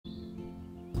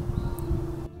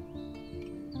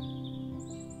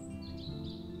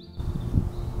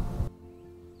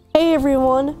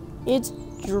It's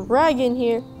Dragon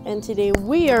here, and today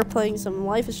we are playing some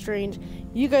Life is Strange.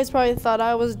 You guys probably thought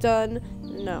I was done.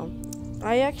 No.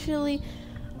 I actually,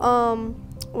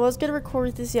 was gonna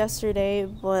record this yesterday,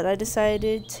 but I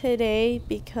decided today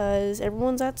because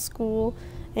everyone's at school,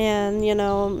 and, you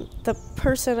know, the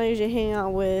person I usually hang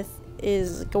out with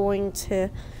is going to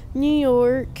New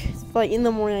York. Like, in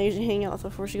the morning, I usually hang out with her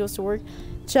before she goes to work.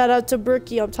 Shout out to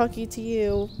Brookie, I'm talking to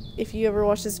you if you ever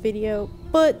watch this video.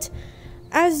 But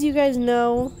as you guys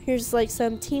know, here's like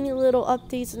some teeny little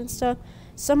updates and stuff.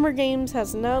 Summer Games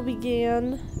has now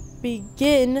begin.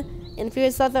 And if you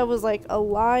guys thought that was like a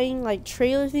lying like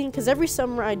trailer thing, because every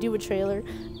summer I do a trailer,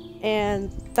 and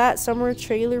that summer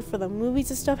trailer for the movies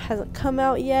and stuff hasn't come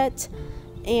out yet,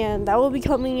 and that will be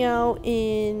coming out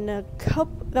in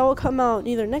that will come out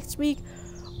either next week,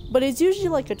 but it's usually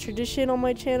like a tradition on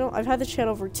my channel. I've had the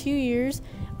channel for 2 years.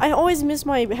 I always miss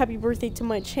my happy birthday to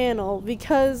my channel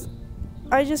because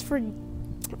I just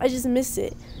miss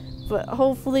it. But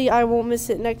hopefully I won't miss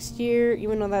it next year,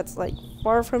 even though that's like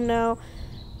far from now.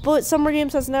 But Summer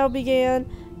Games has now begun.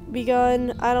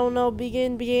 I don't know,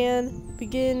 begin.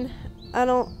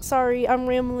 Sorry, I'm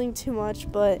rambling too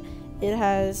much, but it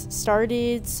has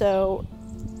started. So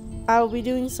I'll be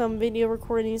doing some video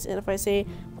recordings, and if I say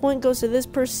point goes to this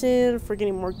person for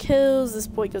getting more kills, this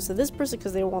point goes to this person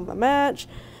because they won the match,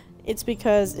 it's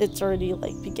because it's already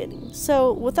like beginning.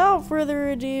 So without further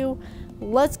ado,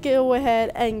 let's go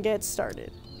ahead and get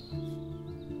started.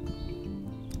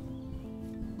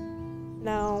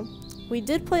 Now, we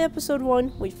did play episode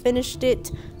 1, we finished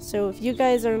it, so if you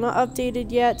guys are not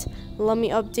updated yet, let me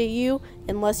update you.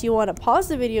 Unless you want to pause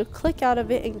the video, click out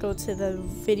of it and go to the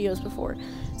videos before.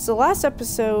 So last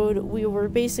episode, we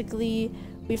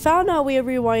found out we have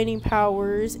rewinding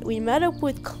powers. We met up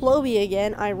with Chloe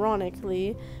again,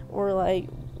 ironically, or like,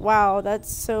 wow,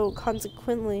 that's so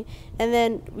consequently. And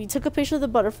then we took a picture of the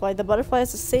butterfly. The butterfly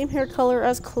has the same hair color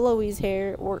as Chloe's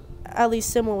hair, or at least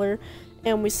similar.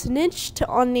 And we snitched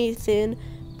on Nathan,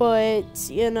 but,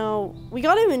 you know, we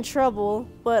got him in trouble,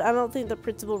 but I don't think the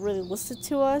principal really listened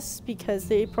to us because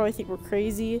they probably think we're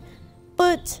crazy.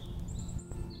 But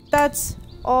that's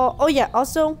all. Oh yeah,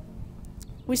 also,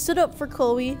 we stood up for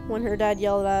Chloe when her dad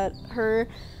yelled at her,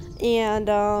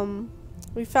 and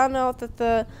we found out that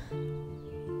the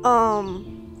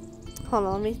hold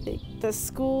on, let me think. The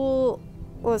school,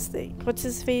 let's think, what's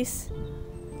his face?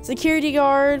 Security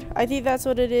guard, I think that's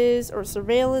what it is, or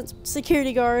surveillance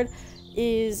security guard,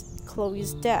 is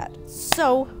Chloe's dad.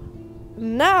 So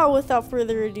now, without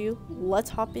further ado, let's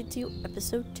hop into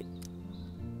episode 2.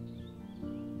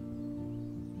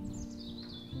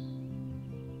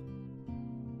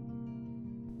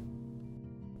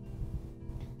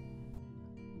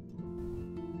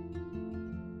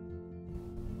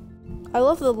 I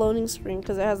love the loading screen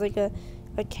because it has like a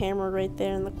camera right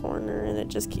there in the corner, and it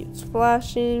just keeps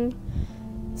flashing.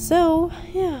 So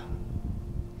yeah.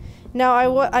 Now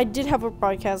I did have a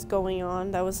broadcast going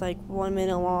on that was like 1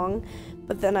 minute long,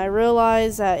 but then I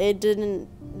realized that it didn't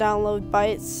download by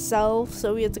itself,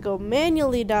 so we had to go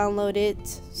manually download it.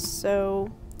 So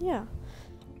yeah.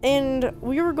 And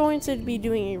we were going to be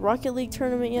doing a Rocket League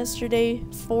tournament yesterday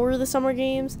for the Summer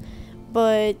Games,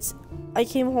 but I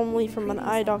came home late from an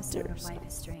eye doctor. So.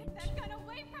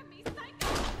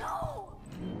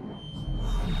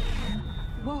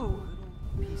 Whoa.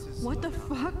 What the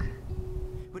fuck?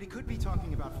 But he could be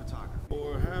talking about photography.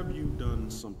 Or have you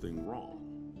done something wrong?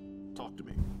 Talk to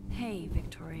me. Hey,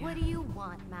 Victoria. What do you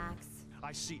want, Max?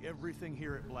 I see everything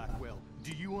here at Blackwell.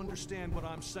 Do you understand what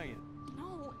I'm saying?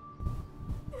 No.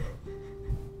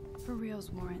 For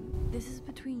reals, Warren. This is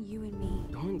between you and me.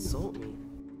 Don't insult me.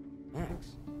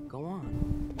 Max, go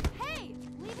on. Hey!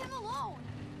 Leave him alone!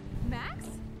 Max?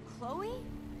 Chloe?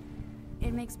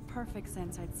 It makes perfect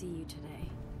sense I'd see you today.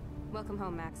 Welcome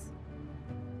home, Max.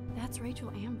 That's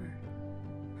Rachel Amber.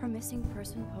 Her missing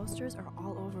person posters are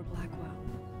all over Blackwell.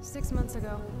 6 months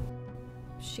ago,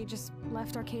 she just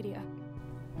left Arcadia.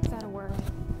 Without a word.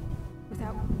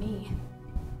 Without me.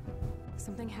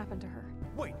 Something happened to her.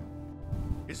 Wait,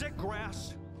 is that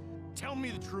grass? Tell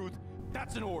me the truth.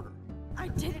 That's an order. I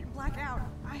didn't black out.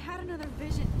 I had another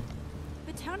vision.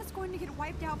 The town is going to get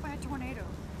wiped out by a tornado.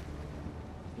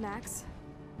 Max,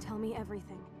 tell me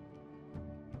everything.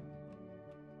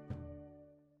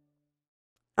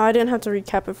 I didn't have to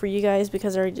recap it for you guys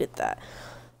because I already did that.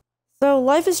 So,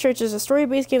 Life is Strange is a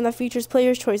story-based game that features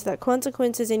players' choice that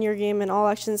consequences in your game and all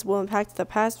actions will impact the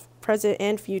past, present,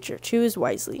 and future. Choose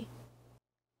wisely.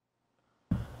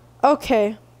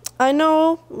 Okay, I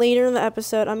know later in the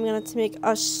episode I'm going to make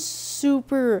a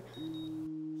super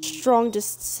strong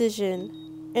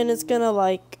decision, and it's going to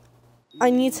like I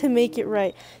need to make it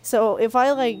right. So if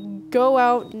I like go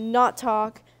out, not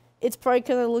talk, it's probably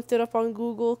because I looked it up on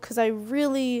Google because I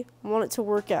really want it to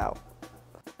work out.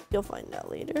 You'll find out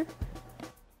later.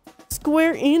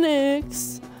 Square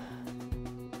Enix.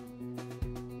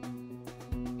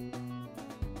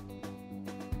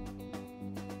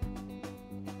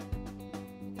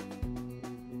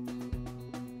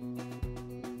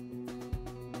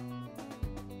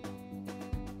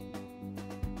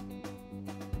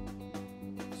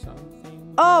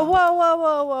 Oh, whoa, whoa,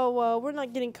 whoa, whoa, whoa. We're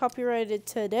not getting copyrighted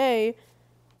today.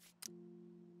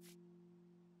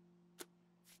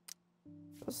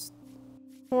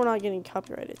 We're not getting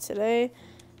copyrighted today.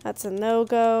 That's a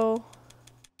no-go.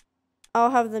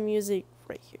 I'll have the music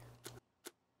right here.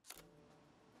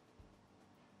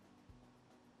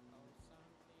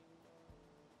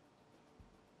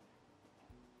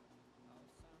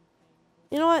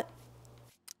 You know what?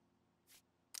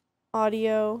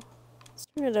 Audio. Let's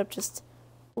turn it up just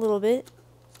a little bit.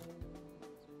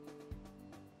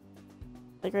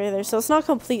 Like right there. So it's not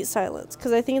complete silence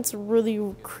because I think it's really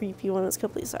creepy when it's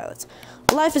complete silence.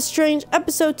 Life is Strange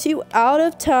episode 2 Out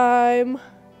of Time.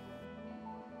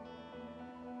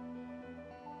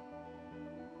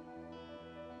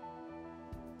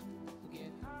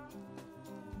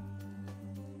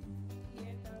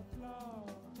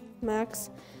 Max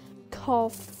call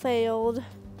failed.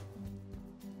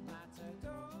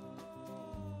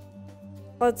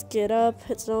 Let's get up.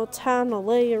 It's no time to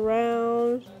lay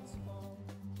around.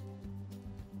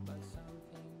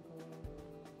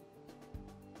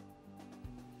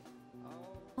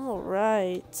 All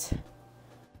right.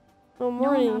 Good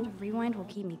morning. No amount of rewind will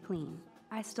keep me clean.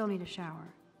 I still need a shower.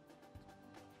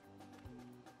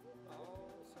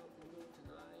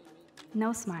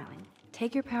 No smiling.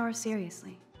 Take your power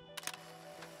seriously.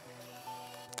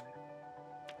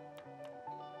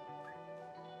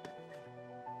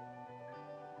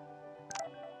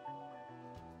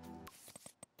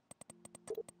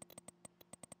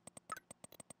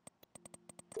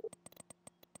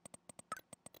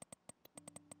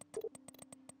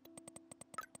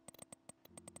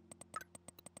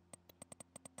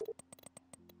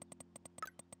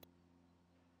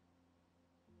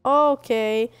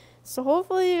 Okay, so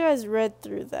hopefully you guys read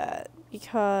through that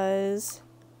because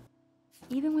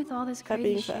Even with all this That crazy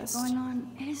being shit fast. going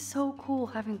on, it is so cool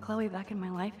having Chloe back in my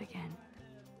life again.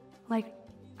 Like,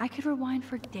 I could rewind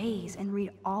for days and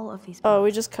read all of these books. oh,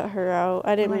 we just cut her out.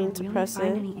 I didn't Will mean to really press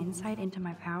find it. any insight into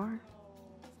my power?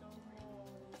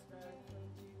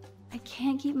 I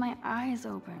can't keep my eyes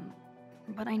open,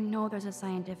 but I know there's a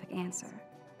scientific answer.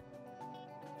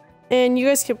 And you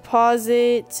guys could pause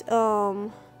it.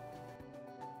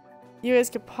 You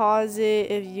guys could pause it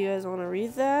if you guys want to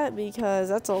read that because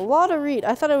that's a lot to read.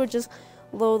 I thought it would just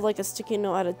load like a sticky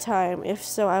note at a time. If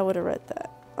so, I would have read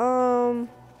that.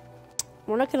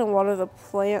 We're not gonna water the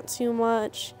plant too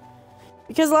much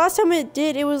because last time it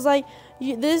did, it was like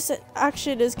this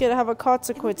action is gonna have a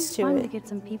consequence to It would be fun it. to get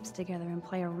some peeps together and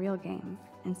play a real game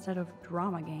instead of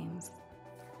drama games.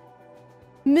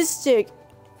 Mystic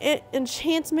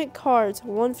enchantment cards,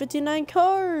 159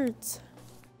 cards.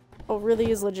 Oh,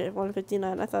 really is legit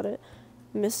 159. I thought it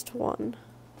missed one.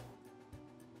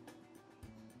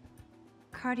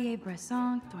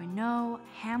 Cartier-Bresson, Doisneau,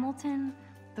 Hamilton,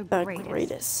 the The greatest.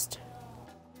 greatest.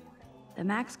 The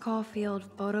Max Caulfield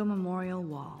Photo Memorial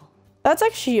Wall. That's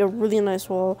actually a really nice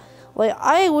wall. Like,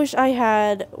 I wish I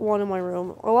had one in my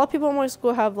room. A lot of people in my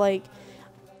school have like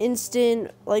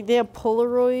instant, like they have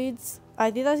Polaroids. I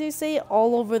think that's how you say it,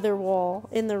 all over their wall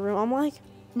in their room. I'm like,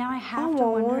 Now I have to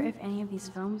want wonder one. if any of these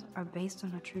films are based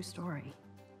on a true story.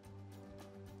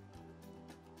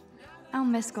 I'll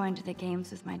miss going to the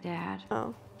games with my dad.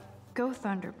 oh, Go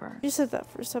Thunderbird. you said that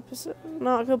first episode.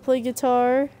 Not gonna play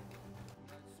guitar.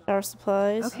 Shower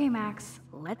supplies. Okay, Max,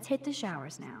 let's hit the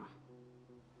showers now.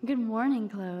 Good morning,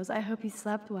 clothes. I hope you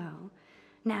slept well.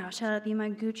 Now, shall it be my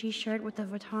Gucci shirt with the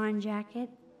Vuitton jacket?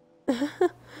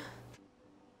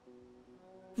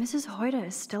 Mrs. Hoyta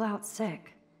is still out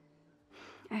sick.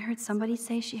 I heard somebody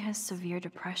say she has severe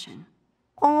depression.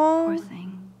 Poor Oh,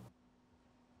 thing.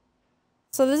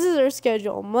 so this is our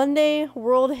schedule. Monday,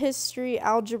 world history,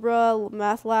 algebra,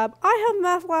 math lab. I have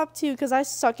math lab too because I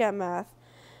suck at math.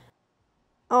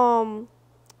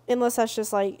 Unless that's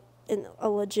just like a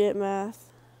legit math.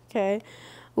 Okay.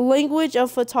 Language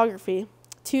of photography.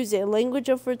 Tuesday, language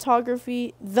of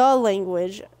photography, the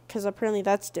language, because apparently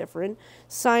that's different.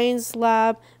 Science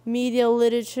lab, media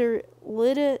literacy.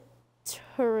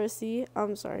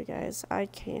 I'm sorry, guys. I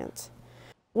can't.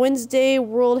 Wednesday,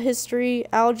 world history,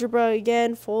 algebra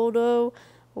again, photo,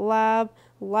 lab,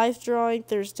 life drawing.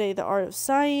 Thursday, the art of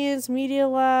science, media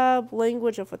lab,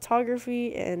 language and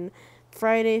photography, and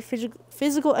Friday,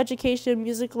 physical education,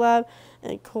 music lab,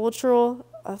 and cultural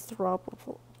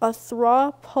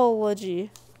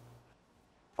anthropology.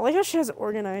 I like how she has it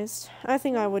organized. I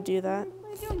think I would do that.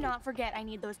 Do not forget I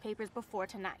need those papers before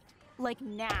tonight. Like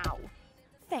now.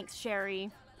 Thanks,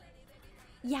 Sherry.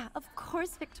 Yeah, of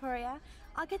course, Victoria.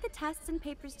 I'll get the tests and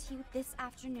papers to you this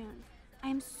afternoon. I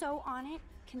am so on it.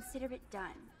 Consider it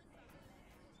done.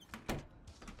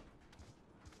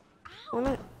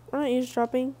 We're not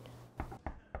eavesdropping.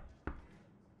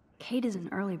 Kate is an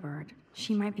early bird.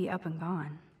 She might be up and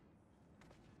gone.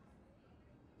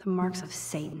 The marks of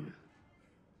Satan.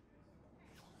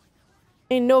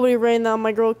 Ain't nobody writing that on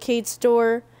my girl Kate's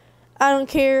door. I don't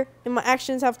care if my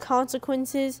actions have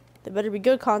consequences. They better be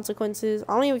good consequences.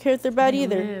 I don't even care if they're bad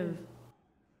either.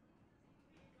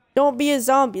 Don't be a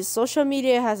zombie. Social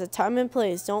media has a time and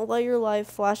place. Don't let your life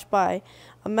flash by.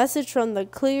 A message from the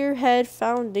Clearhead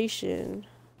Foundation.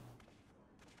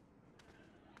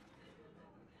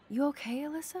 You okay,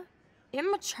 Alyssa?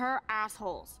 Immature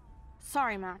assholes.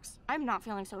 Sorry, Max. I'm not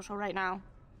feeling social right now.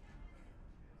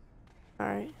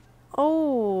 Alright.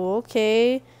 Oh,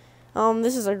 okay.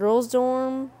 This is a girls'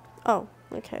 dorm. Oh,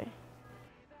 okay.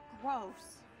 Gross.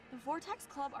 The Vortex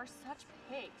Club are such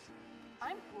pigs.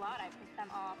 I'm glad I pissed them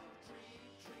off.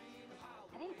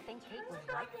 I didn't think Kate was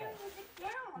like this.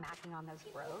 Macking on those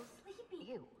bros?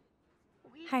 Ew.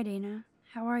 Hi, Dana.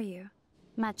 How are you?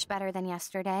 Much better than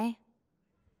yesterday.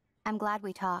 I'm glad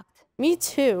we talked. Me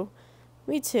too.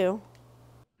 Me too.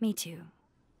 Me too.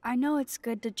 I know it's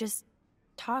good to just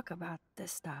talk about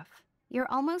this stuff.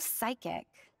 You're almost psychic.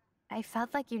 I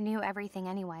felt like you knew everything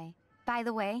anyway. By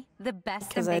the way, the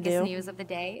best and biggest news of the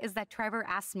day is that Trevor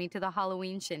asked me to the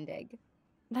Halloween shindig.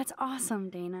 That's awesome,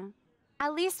 Dana.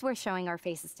 At least we're showing our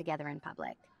faces together in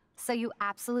public. So you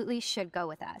absolutely should go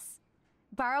with us.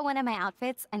 Borrow one of my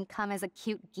outfits and come as a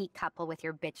cute geek couple with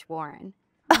your bitch Warren.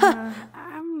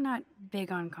 I'm not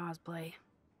big on cosplay.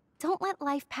 Don't let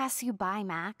life pass you by,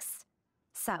 Max.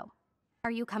 So,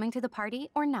 are you coming to the party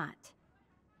or not?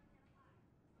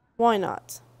 Why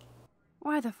not?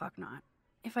 Why the fuck not?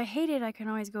 If I hate it, I can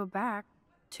always go back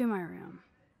to my room.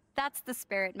 That's the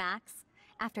spirit, Max.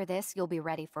 After this, you'll be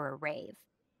ready for a rave.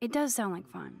 It does sound like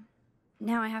fun.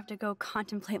 Now I have to go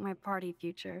contemplate my party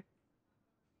future.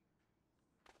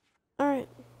 Alright.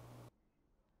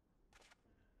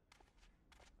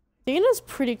 Dana's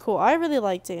pretty cool. I really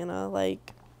like Dana.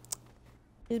 Like,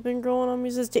 he's been growing on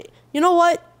me since day. You know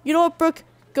what? You know what, Brooke?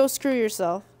 Go screw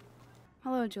yourself.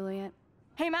 Hello, Juliet.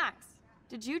 Hey, Max.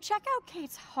 Did you check out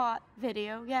Kate's hot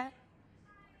video yet?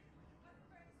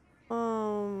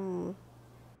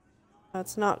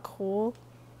 That's not cool.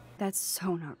 That's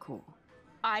so not cool.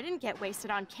 I didn't get wasted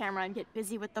on camera and get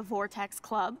busy with the Vortex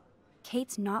Club.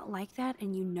 Kate's not like that,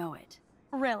 and you know it.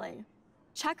 Really?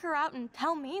 Check her out and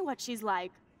tell me what she's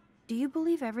like. Do you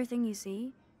believe everything you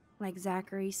see? Like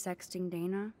Zachary sexting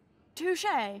Dana?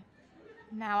 Touché.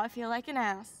 Now I feel like an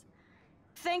ass.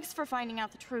 Thanks for finding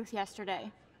out the truth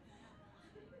yesterday.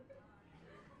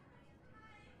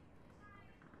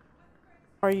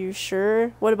 Are you sure?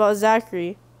 What about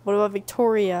Zachary? What about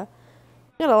Victoria?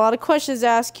 Got a lot of questions to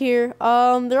ask here.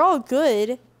 They're all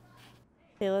good.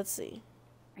 Okay, let's see.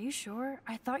 Are you sure?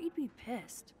 I thought you'd be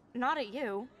pissed. Not at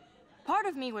you. Part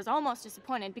of me was almost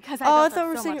disappointed because I I built thought up we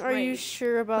were so saying, much are you rage.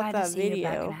 sure about Glad that to see you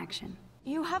back video? in action.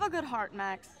 You have a good heart,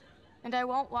 Max. And I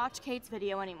won't watch Kate's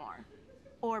video anymore.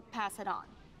 Or pass it on.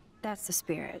 That's the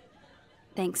spirit.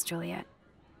 Thanks, Juliet.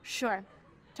 Sure.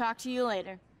 Talk to you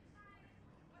later.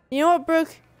 You know what,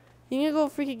 Brooke? You need to go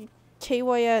freaking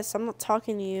KYS. I'm not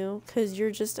talking to you because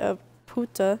you're just a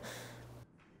puta.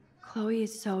 Chloe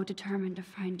is so determined to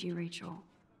find you, Rachel.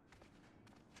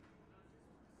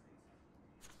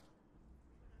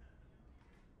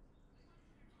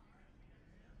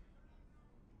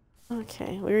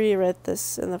 Okay, we already read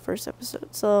this in the first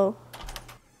episode, so...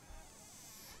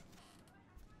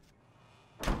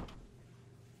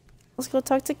 Let's go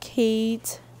talk to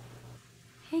Kate.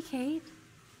 Hey, Kate.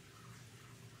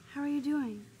 How are you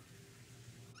doing?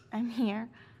 I'm here.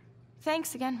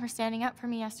 Thanks again for standing up for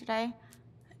me yesterday.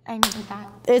 I needed that.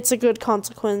 It's a good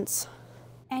consequence.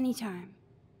 Anytime.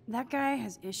 That guy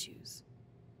has issues.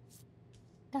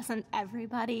 Doesn't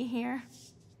everybody here?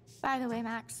 By the way,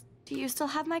 Max, do you still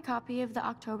have my copy of the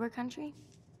October Country?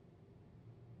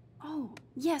 Oh,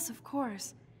 yes, of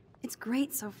course. It's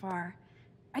great so far.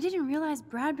 I didn't realize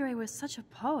Bradbury was such a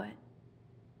poet.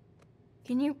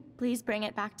 Can you please bring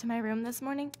it back to my room this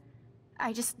morning?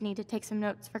 I just need to take some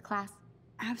notes for class.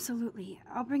 Absolutely.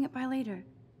 I'll bring it by later.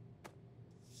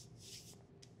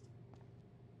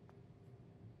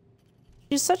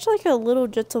 She's such like a little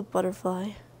gentle butterfly.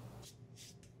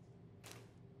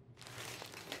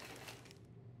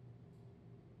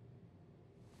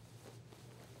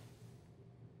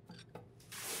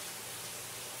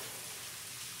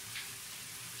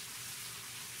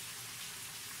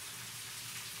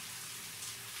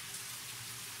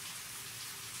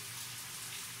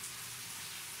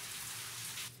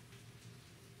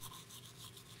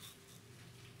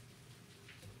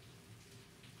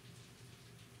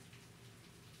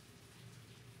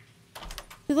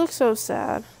 You look so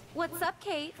sad. What's up,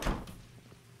 Kate?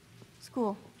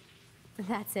 School.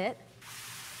 That's it?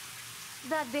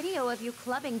 That video of you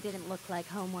clubbing didn't look like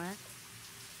homework.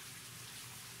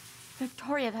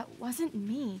 Victoria, that wasn't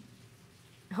me.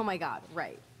 Oh my god,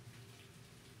 right.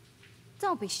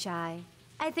 Don't be shy.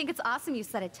 I think it's awesome you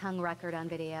set a tongue record on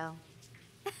video.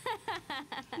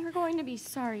 You're going to be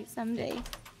sorry someday.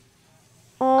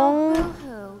 Oh,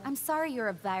 boo-hoo. I'm sorry you're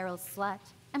a viral slut.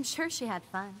 I'm sure she had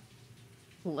fun.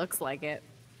 Looks like it.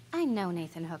 I know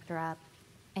Nathan hooked her up.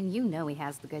 And you know he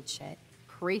has the good shit.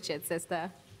 Preach it,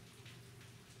 sister.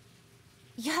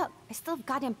 Yuck, I still have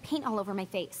goddamn paint all over my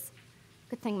face.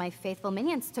 Good thing my faithful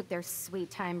minions took their sweet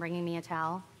time bringing me a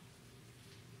towel.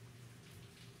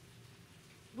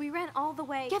 We ran all the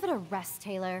way. Give it a rest,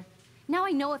 Taylor. Now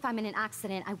I know if I'm in an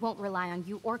accident, I won't rely on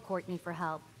you or Courtney for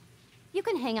help. You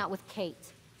can hang out with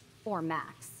Kate. Or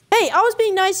Max. Hey, I was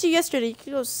being nice to you yesterday. You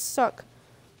could go suck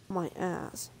my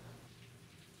ass.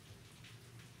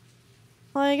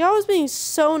 Like, I was being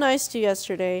so nice to you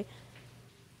yesterday.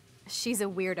 She's a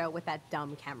weirdo with that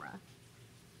dumb camera.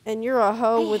 And you're a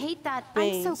hoe I with hate that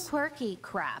bangs. I'm so quirky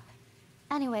crap.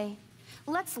 Anyway,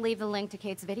 let's leave the link to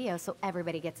Kate's video so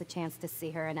everybody gets a chance to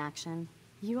see her in action.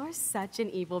 You are such an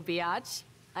evil biatch.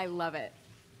 I love it.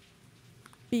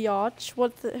 Biatch?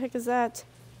 What the heck is that?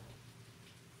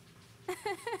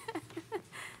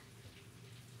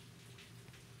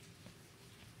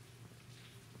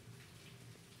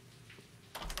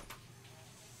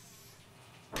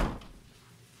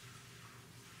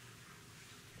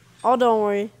 Oh, don't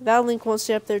worry. That link won't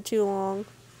stay up there too long.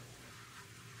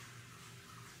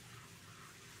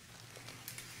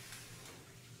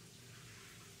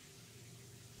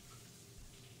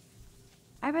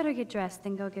 I better get dressed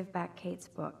and go give back Kate's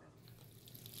book.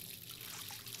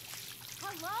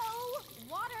 Hello?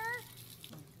 Water?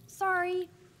 Sorry,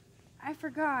 I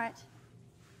forgot.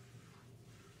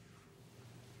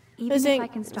 Even This if ain't I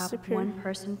can stop superior. one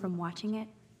person from watching it,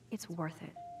 it's worth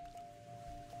it.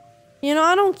 You know,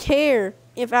 I don't care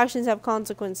if actions have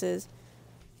consequences.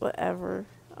 Whatever.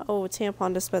 Oh, a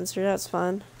tampon dispenser. That's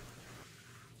fun.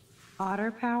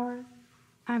 Otter power?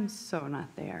 I'm so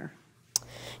not there.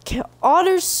 Can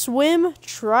Otter swim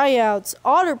tryouts?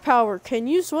 Otter Power, can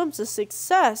you swim to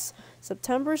success?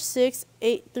 September 6th,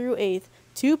 8th through 8th,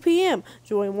 2 p.m.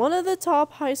 Join one of the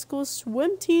top high school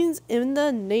swim teams in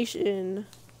the nation.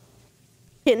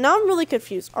 Okay, now I'm really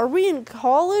confused. Are we in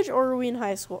college or are we in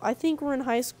high school? I think we're in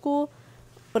high school,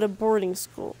 but a boarding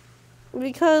school.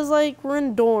 Because, like, we're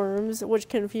in dorms, which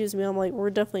confused me. I'm like,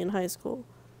 we're definitely in high school.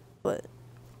 But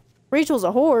Rachel's a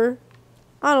whore.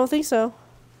 I don't think so.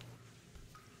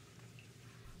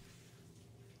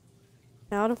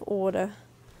 Out of order.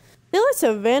 They like to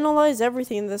vandalize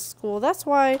everything in this school. That's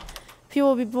why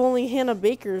people be bullying Hannah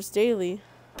Bakers daily.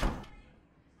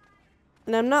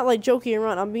 And I'm not like joking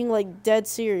around. I'm being like dead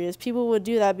serious. People would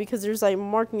do that because there's like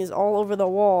markings all over the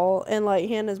wall. And like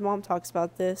Hannah's mom talks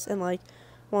about this in like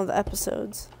one of the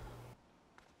episodes.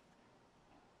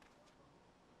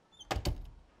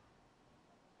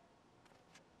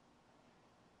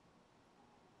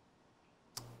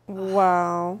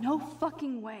 Wow. No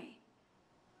fucking way.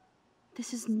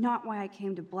 This is not why I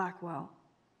came to Blackwell.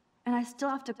 And I still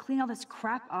have to clean all this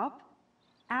crap up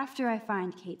after I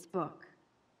find Kate's book.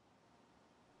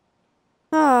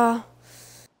 Ah.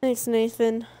 Thanks,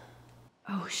 Nathan.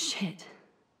 Oh shit.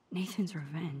 Nathan's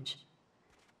revenge.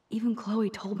 Even Chloe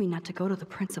told me not to go to the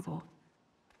principal.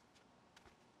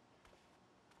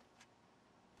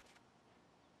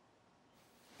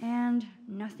 And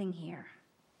nothing here.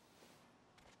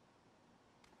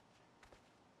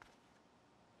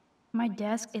 My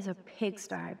desk is a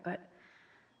pigsty, but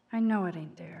I know it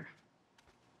ain't there.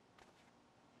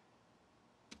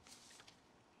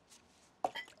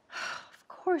 Of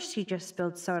course she just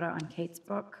spilled soda on Kate's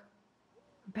book.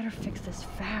 I better fix this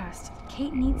fast.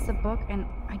 Kate needs the book, and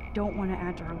I don't want to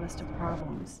add to her list of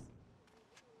problems.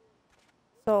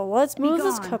 So let's move Be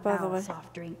this gone, cup out of the foul way.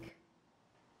 soft drink.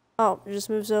 Oh, it just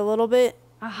moves it a little bit.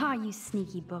 Aha, you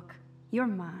sneaky book. You're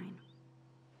mine.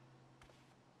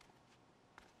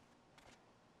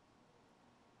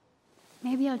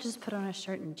 Maybe I'll just put on a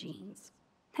shirt and jeans.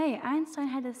 Hey, Einstein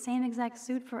had the same exact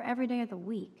suit for every day of the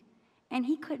week, and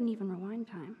he couldn't even rewind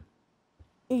time.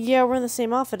 Yeah, we're in the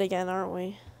same outfit again, aren't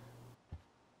we?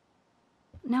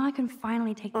 Now I can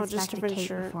finally take this just back to different Kate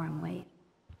shirt. before I'm late.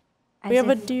 We As have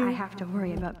a if dude. I have to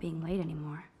worry about being late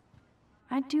anymore.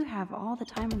 I do have all the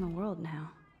time in the world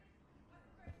now.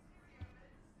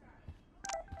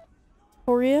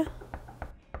 Victoria?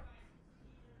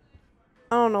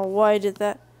 I don't know why I did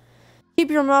that.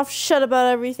 Keep your mouth shut about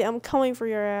everything. I'm coming for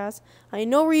your ass. I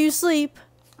know where you sleep.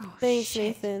 Oh, Thanks,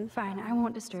 shit. Nathan. Fine, I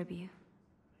won't disturb you.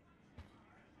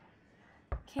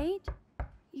 Kate?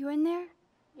 You in there?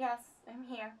 Yes, I'm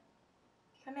here.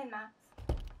 Come in, Max.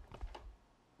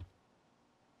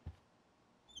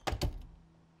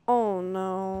 Oh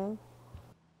no.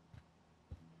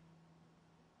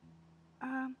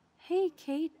 Hey,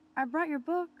 Kate, I brought your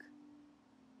book.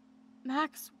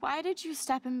 Max, why did you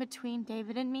step in between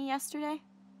David and me yesterday?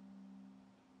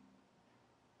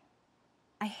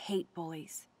 I hate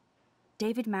bullies.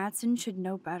 David Madsen should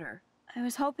know better. I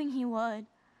was hoping he would.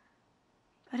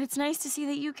 But it's nice to see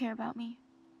that you care about me.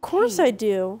 Of course Kate, I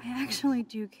do. I actually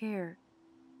do care.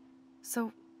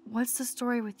 So, what's the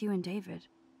story with you and David?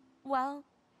 Well,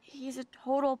 he's a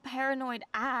total paranoid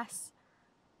ass.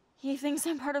 He thinks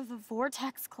I'm part of the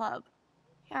Vortex Club.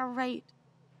 Yeah, right.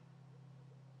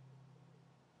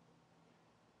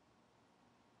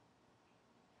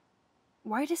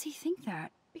 Why does he think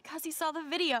that? Because he saw the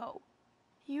video.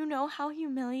 You know how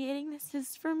humiliating this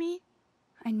is for me?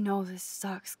 I know this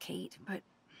sucks, Kate, but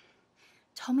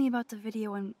tell me about the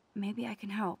video and maybe I can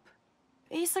help.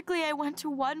 Basically, I went to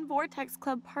one Vortex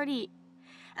Club party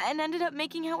and ended up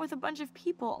making out with a bunch of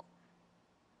people.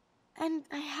 And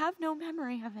I have no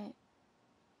memory of it.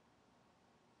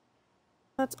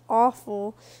 That's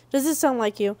awful. Does it sound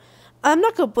like you? I'm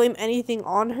not gonna blame anything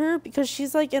on her because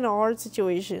she's like in a hard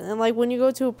situation. And like when you go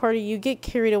to a party, you get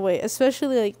carried away,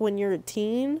 especially like when you're a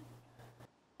teen.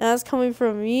 And that's coming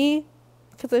from me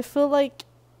because I feel like.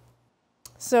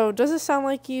 So, does it sound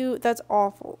like you? That's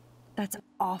awful. That's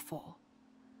awful.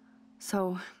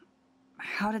 So,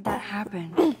 how did that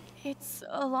happen? It's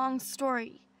a long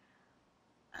story.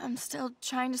 I'm still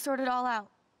trying to sort it all out.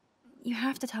 You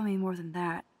have to tell me more than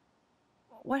that.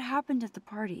 What happened at the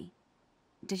party?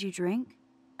 Did you drink?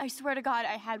 I swear to God,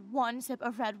 I had one sip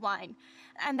of red wine,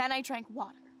 and then I drank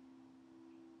water.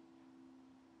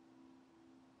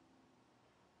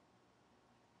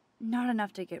 Not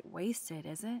enough to get wasted,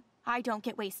 is it? I don't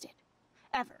get wasted.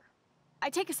 Ever. I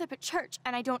take a sip at church,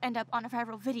 and I don't end up on a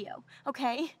viral video,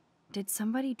 okay? Did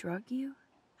somebody drug you?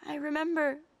 I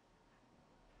remember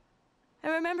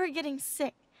getting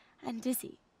sick and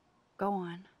dizzy. Go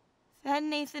on. Then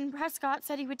Nathan Prescott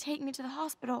said he would take me to the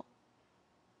hospital.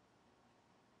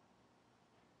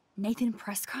 Nathan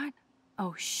Prescott?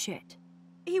 Oh, shit.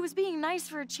 He was being nice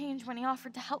for a change when he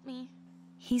offered to help me.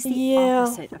 He's the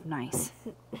opposite of nice.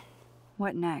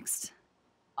 What next?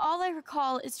 All I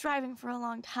recall is driving for a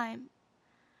long time.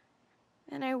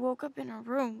 And I woke up in a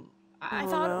room. I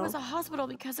thought it was a hospital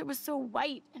because it was so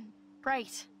white and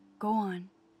bright. Go on.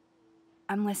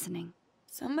 I'm listening.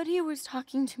 Somebody was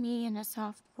talking to me in a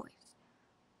soft voice.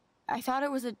 I thought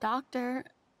it was a doctor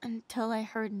until I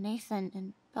heard Nathan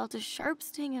and felt a sharp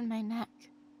sting in my neck.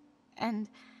 And...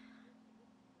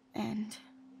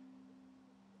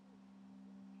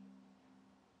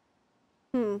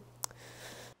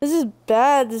 This is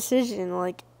bad decision,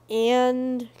 like,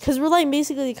 and because we're like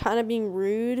basically kind of being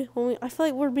rude when we. I feel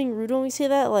like we're being rude when we say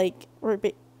that. Like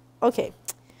okay.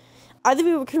 I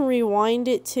think we can rewind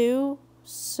it too.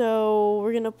 So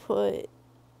we're gonna put.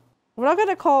 We're not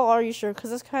gonna call Are You Sure? Because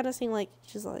that's kind of seemed like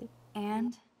she's like.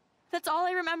 And? That's all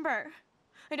I remember.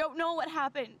 I don't know what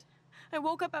happened. I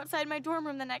woke up outside my dorm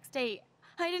room the next day.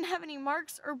 I didn't have any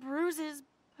marks or bruises,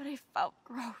 but I felt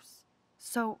gross.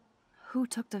 So, who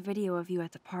took the video of you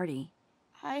at the party?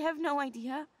 I have no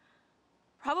idea.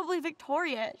 Probably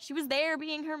Victoria. She was there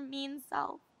being her mean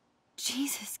self.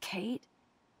 Jesus, Kate.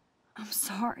 I'm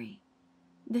sorry.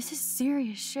 This is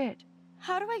serious shit.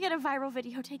 How do I get a viral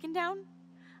video taken down?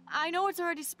 I know it's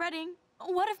already spreading.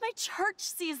 What if my church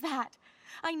sees that?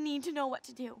 I need to know what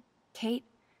to do. Kate,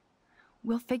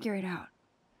 we'll figure it out.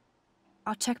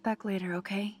 I'll check back later,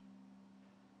 okay?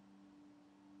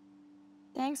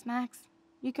 Thanks, Max.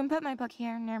 You can put my book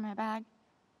here near my bag.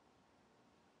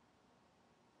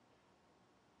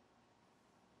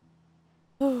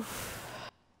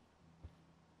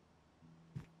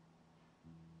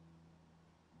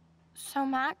 So,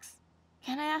 Max,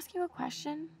 can I ask you a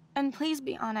question? And please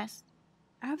be honest.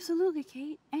 Absolutely,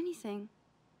 Kate. Anything.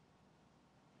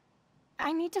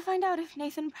 I need to find out if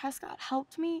Nathan Prescott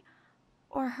helped me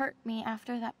or hurt me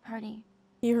after that party.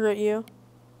 He hurt you.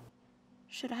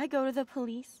 Should I go to the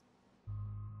police?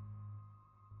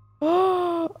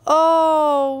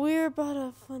 Oh, we're about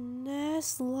to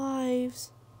finesse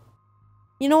lives.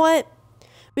 You know what?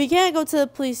 We can't go to the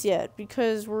police yet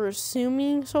because we're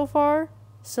assuming so far.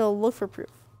 So look for proof.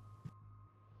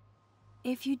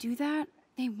 If you do that,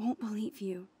 they won't believe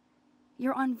you.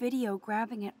 You're on video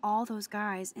grabbing at all those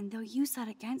guys, and they'll use that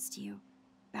against you.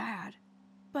 Bad.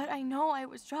 But I know I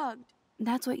was drugged.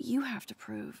 That's what you have to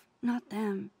prove, not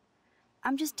them.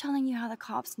 I'm just telling you how the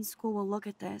cops in school will look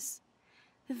at this.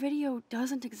 The video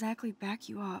doesn't exactly back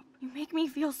you up. You make me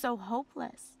feel so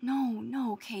hopeless.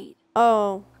 No, Kate.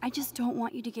 Oh. I just don't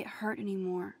want you to get hurt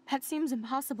anymore. That seems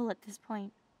impossible at this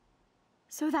point.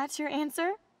 So that's your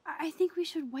answer? I think we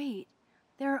should wait.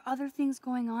 There are other things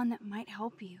going on that might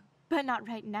help you. But not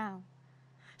right now.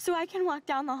 So I can walk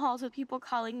down the halls with people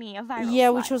calling me a viral Yeah,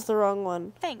 slut. which was the wrong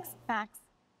one. Thanks, Max.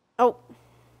 Oh.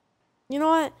 You know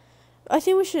what? I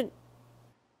think we should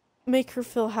make her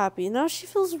feel happy. Now she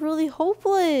feels really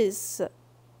hopeless.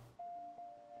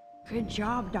 Good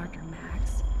job, Dr.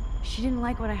 Max. She didn't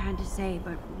like what I had to say,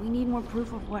 but we need more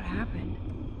proof of what happened.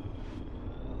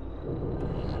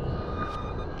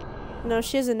 No,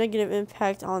 she has a negative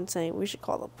impact on saying we should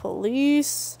call the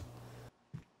police.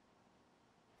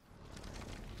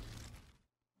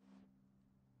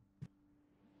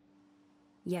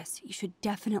 Yes, you should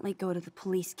definitely go to the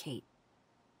police, Kate.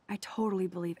 I totally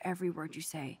believe every word you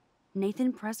say.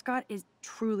 Nathan Prescott is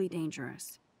truly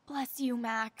dangerous. Bless you,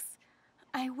 Max.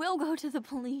 I will go to the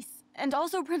police. And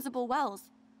also Principal Wells.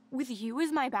 With you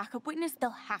as my backup witness, they'll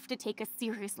have to take us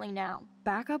seriously now.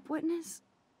 Backup witness?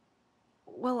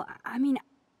 Well, I mean,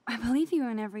 I believe you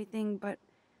in everything, but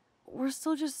we're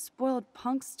still just spoiled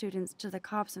punk students to the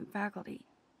cops and faculty.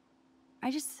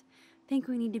 I just think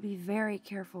we need to be very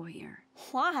careful here.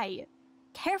 Why?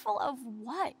 Careful of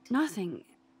what? Nothing.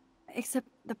 Except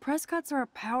the Prescotts are a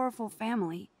powerful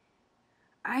family.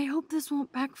 I hope this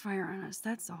won't backfire on us,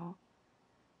 that's all.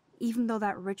 Even though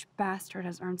that rich bastard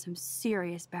has earned some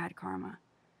serious bad karma.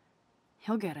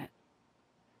 He'll get it.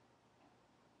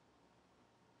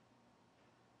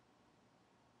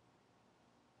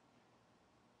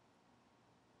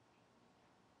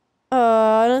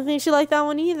 I don't think she liked that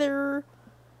one either.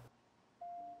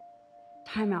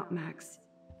 Time out, Max.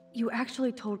 You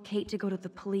actually told Kate to go to the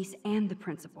police and the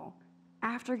principal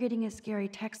after getting a scary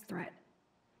text threat.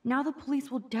 Now the police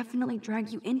will definitely drag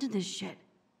you into this shit.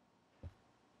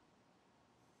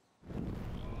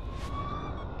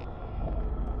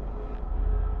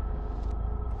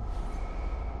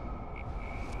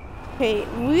 Okay,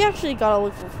 we actually gotta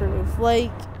look for proof.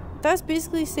 Like, that's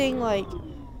basically saying, like,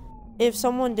 if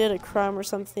someone did a crime or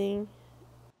something,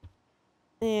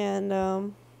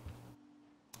 and,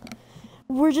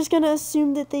 we're just gonna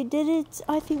assume that they did it.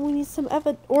 I think we need some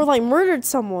evidence, or, like, murdered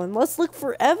someone. Let's look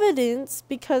for evidence,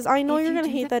 because I know you're gonna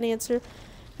hate that answer,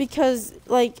 because,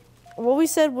 like, what we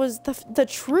said was the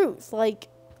truth. Like,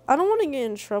 I don't want to get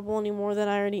in trouble any more than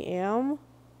I already am.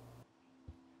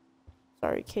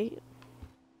 Sorry, Kate.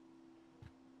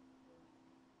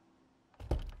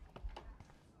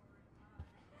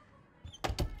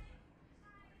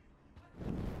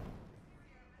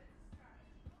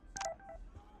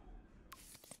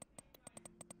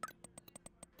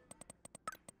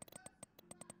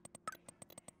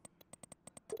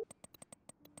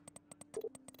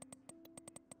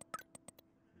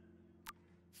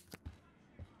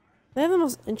 They have the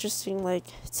most interesting, like,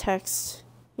 text.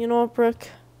 You know what, Brooke?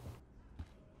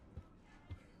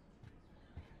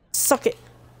 Suck it.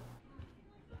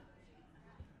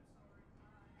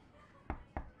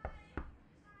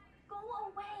 Go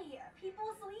away! People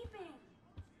sleeping!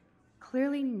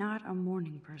 Clearly not a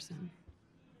morning person.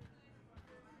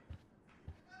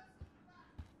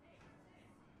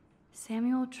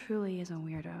 Samuel truly is a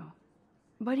weirdo,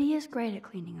 but he is great at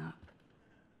cleaning up.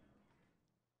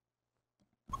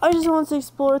 I just want to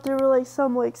explore if there were like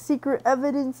some like secret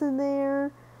evidence in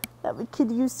there that we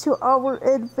could use to our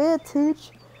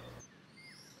advantage.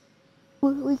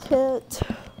 But we can't.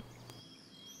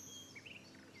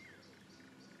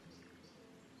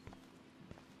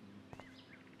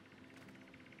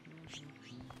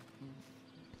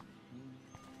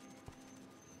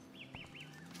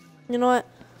 You know what?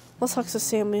 Let's talk to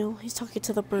Samuel. He's talking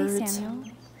to the birds. Hey,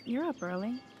 Samuel. You're up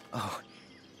early. Oh,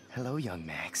 hello, young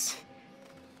Max.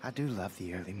 I do love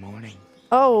the early morning.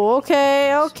 Oh,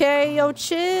 okay, yo,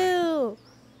 chill.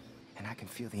 And I can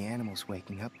feel the animals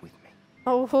waking up with me.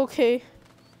 Oh, okay.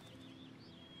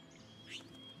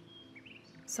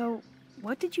 So,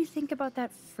 what did you think about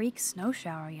that freak snow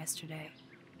shower yesterday?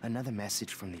 Another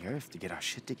message from the Earth to get our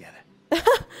shit together.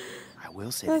 I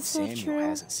will say that That's so Samuel true.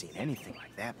 hasn't seen anything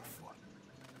like that before.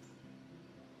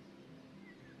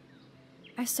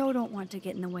 I so don't want to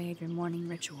get in the way of your morning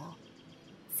ritual.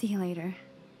 See you later.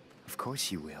 Of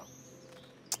course you will.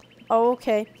 Oh,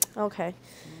 okay. Okay.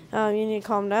 You need to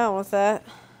calm down with that.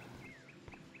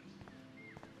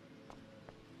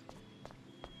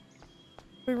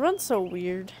 We run so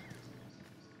weird.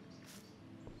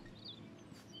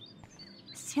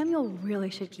 Samuel really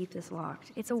should keep this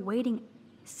locked. It's a waiting...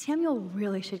 Samuel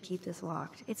really should keep this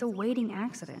locked. It's a waiting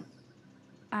accident.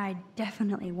 I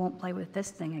definitely won't play with this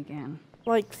thing again.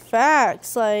 Like,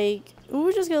 facts. Like,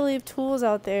 we're just gonna leave tools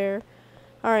out there.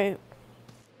 Alright.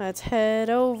 Let's head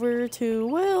over to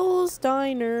Will's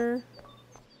Diner.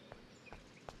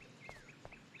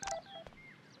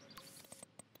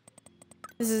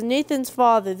 This is Nathan's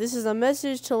father. This is a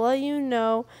message to let you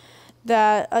know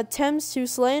that attempts to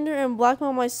slander and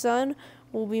blackmail my son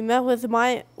will be met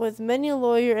with many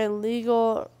lawyer and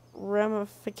legal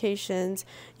ramifications.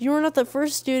 You are not the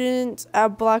first student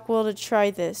at Blackwell to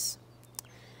try this.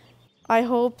 I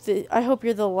hope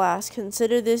you're the last.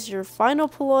 Consider this your final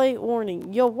polite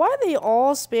warning. Yo, why are they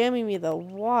all spamming me though?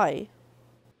 Why?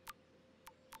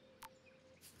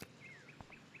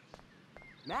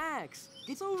 Max,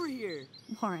 get over here.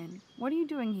 Warren, what are you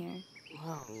doing here?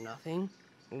 Oh, nothing.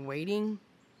 Waiting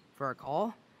for a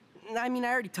call? I mean, I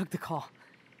already took the call.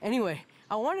 Anyway,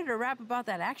 I wanted to rap about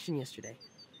that action yesterday.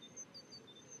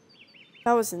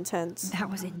 That was intense. That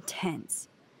was intense.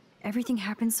 Everything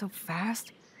happened so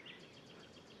fast.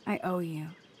 I owe you.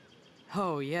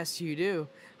 Oh, yes, you do.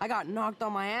 I got knocked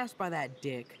on my ass by that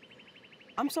dick.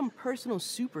 I'm some personal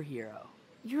superhero.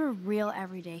 You're a real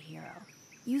everyday hero.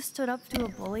 You stood up to a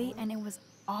bully, and it was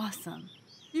awesome.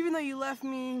 Even though you left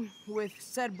me with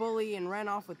said bully and ran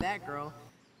off with that girl,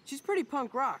 she's pretty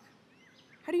punk rock.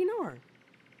 How do you know her?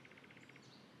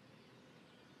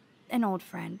 An old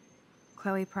friend,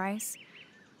 Chloe Price.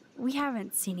 We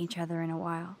haven't seen each other in a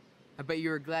while. I bet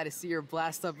you were glad to see her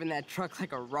blast up in that truck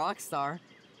like a rock star.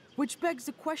 Which begs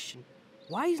the question,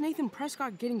 why is Nathan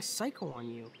Prescott getting psycho on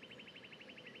you?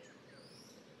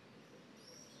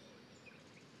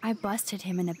 I busted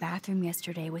him in a bathroom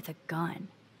yesterday with a gun.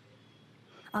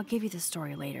 I'll give you the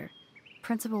story later.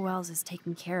 Principal Wells is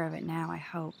taking care of it now, I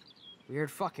hope.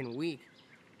 Weird fucking week.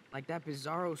 Like that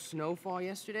bizarro snowfall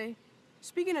yesterday.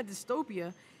 Speaking of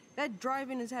dystopia, that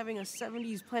drive-in is having a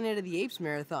 70s Planet of the Apes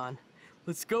marathon.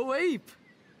 Let's go ape!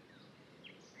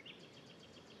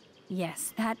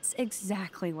 Yes, that's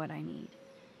exactly what I need.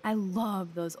 I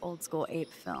love those old school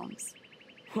ape films.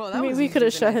 Well, I mean, we could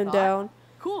have shut him down.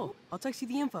 Cool, I'll text you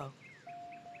the info.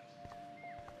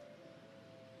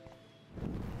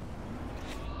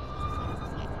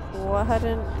 What had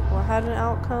an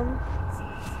outcome?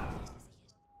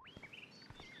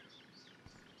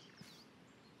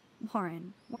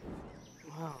 Warren.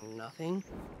 Oh, nothing.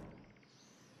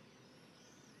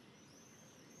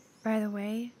 By the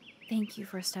way, thank you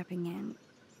for stepping in.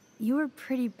 You were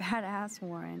pretty badass,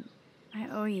 Warren. I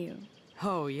owe you.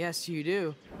 Oh, yes, you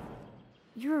do.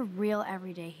 You're a real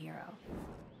everyday hero.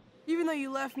 Even though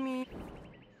you left me...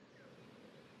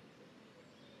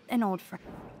 An old friend.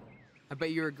 I bet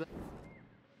you were glad...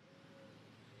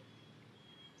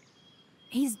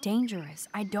 He's dangerous.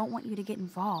 I don't want you to get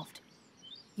involved.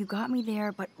 You got me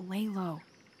there, but lay low.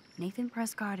 Nathan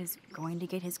Prescott is going to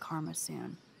get his karma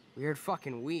soon. Weird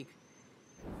fucking week.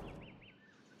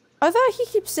 I thought he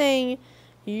keeps saying,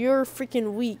 you're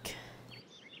freaking weak.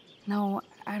 No,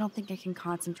 I don't think I can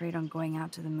concentrate on going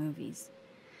out to the movies.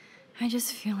 I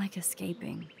just feel like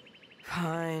escaping.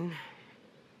 Fine.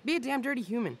 Be a damn dirty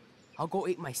human. I'll go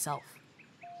eat myself.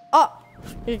 Oh,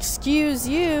 excuse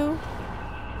you.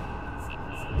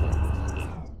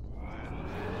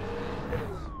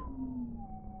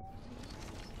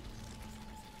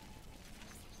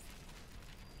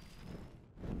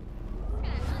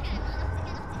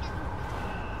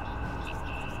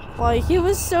 Like, he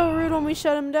was so rude when we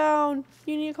shut him down.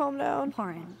 You need to calm down.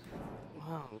 Warren.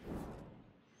 Wow.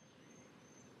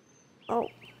 Oh.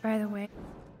 By the way.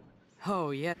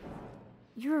 Oh, yeah.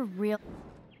 You're a real...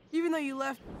 Even though you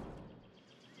left...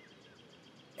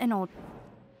 An old...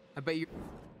 I bet you...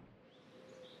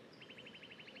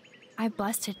 I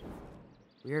busted...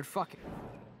 Weird fucking...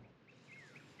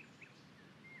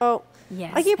 Oh.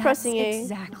 Yes, I keep that's pressing A.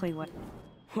 Exactly what...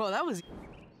 Well, that was...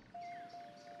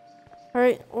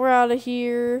 Alright, we're out of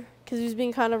here. Because he was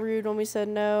being kind of rude when we said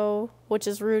no. Which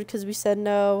is rude because we said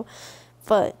no.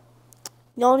 But...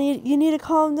 you need to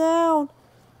calm down.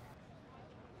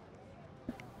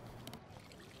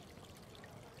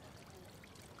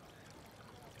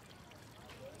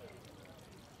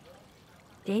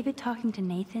 David talking to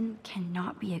Nathan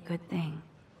cannot be a good thing.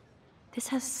 This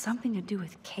has something to do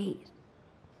with Kate.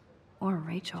 Or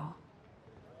Rachel.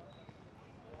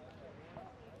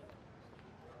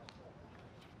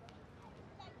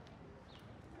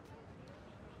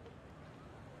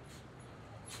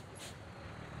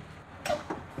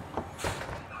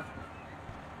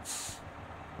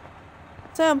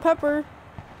 Sam Pepper.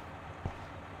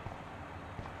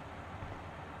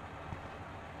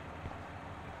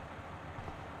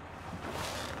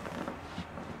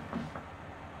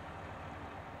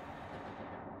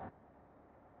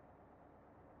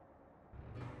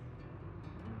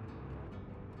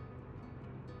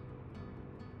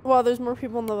 Wow, there's more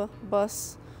people on the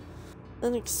bus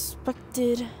than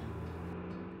expected.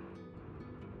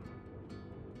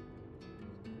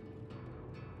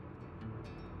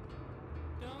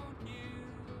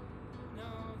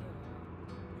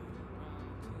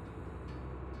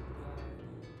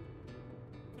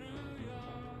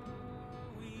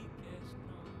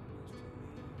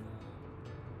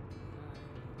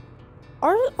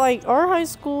 Our high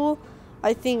school,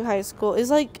 I think high school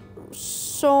is like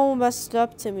so messed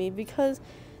up to me because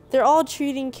they're all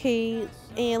treating Kate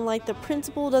and like the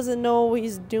principal doesn't know what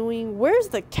he's doing. Where's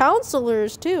the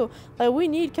counselors too? Like we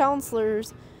need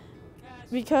counselors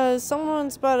because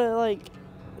someone's about to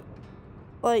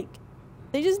like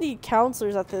they just need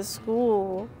counselors at this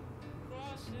school.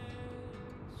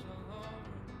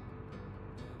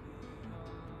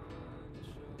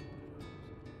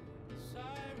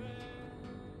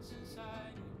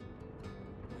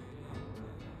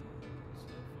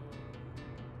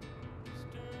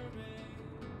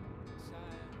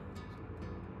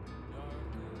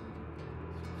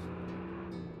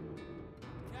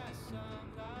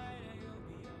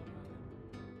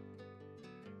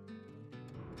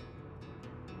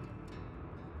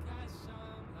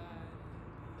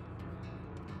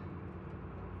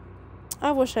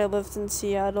 I wish I lived in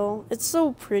Seattle. It's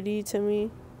so pretty to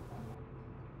me.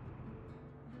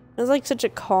 It's like such a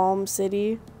calm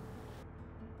city.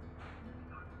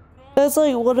 That's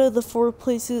like one of the 4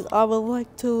 places I would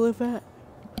like to live at.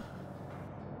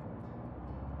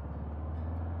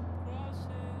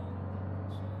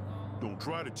 Don't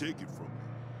try to take it from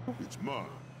me. It's mine.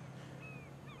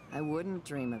 I wouldn't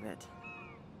dream of it.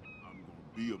 I'm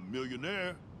gonna be a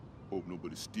millionaire. Hope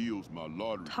nobody steals my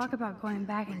lottery. Talk about going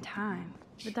back in time.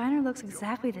 The diner looks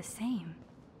exactly the same.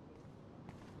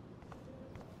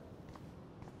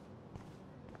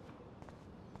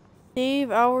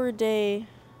 Save our day.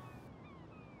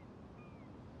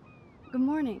 Good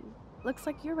morning. Looks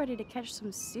like you're ready to catch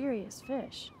some serious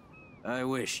fish. I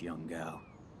wish, young gal.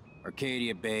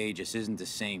 Arcadia Bay just isn't the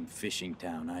same fishing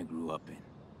town I grew up in.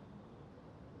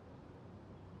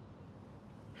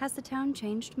 Has the town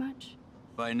changed much?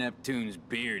 By Neptune's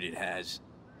beard, it has.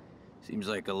 Seems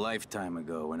like a lifetime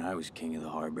ago when I was king of the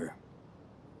harbor.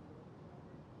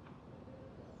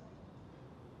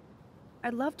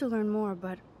 I'd love to learn more,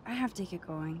 but I have to get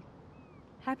going.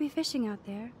 Happy fishing out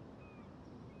there.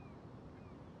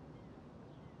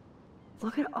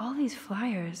 Look at all these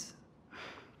flyers.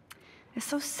 It's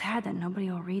so sad that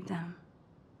nobody will read them.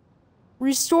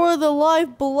 Restore the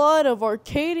lifeblood of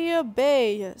Arcadia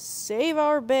Bay. Save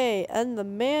our bay. End the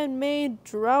man-made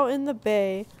drought in the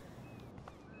bay.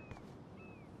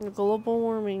 Global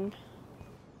warming.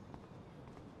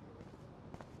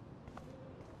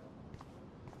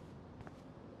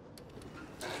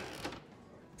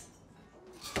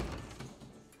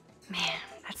 Man,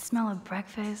 that smell of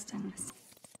breakfast and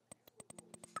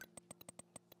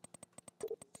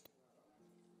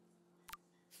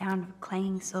sound of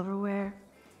clanging silverware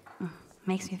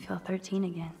makes me feel 13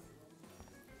 again.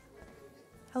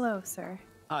 Hello, sir.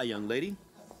 Hi, young lady.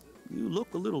 You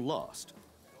look a little lost.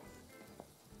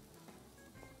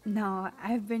 No,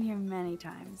 I've been here many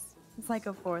times. It's like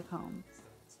a 4th home.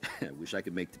 I wish I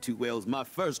could make the Two Whales my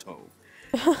first home.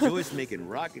 Joyce making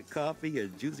rocket coffee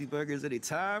and juicy burgers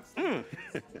anytime.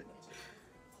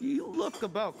 You look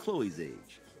about Chloe's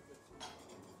age.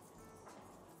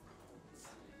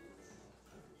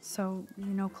 So, you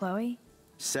know Chloe?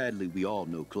 Sadly, we all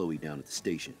know Chloe down at the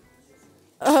station.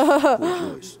 Poor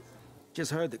Joyce.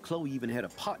 Just heard that Chloe even had a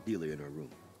pot dealer in her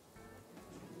room.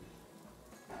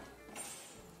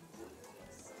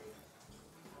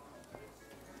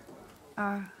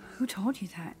 Who told you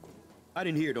that? I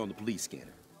didn't hear it on the police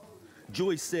scanner.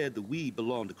 Joyce said the weed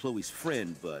belonged to Chloe's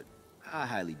friend, but I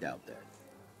highly doubt that.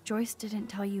 Joyce didn't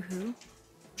tell you who?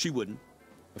 She wouldn't.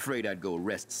 Afraid I'd go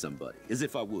arrest somebody, as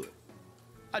if I would.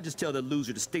 I'd just tell that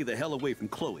loser to stay the hell away from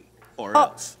Chloe, or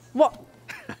else. What?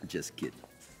 Just kidding.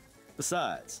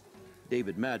 Besides,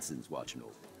 David Madsen's watching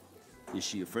over. Is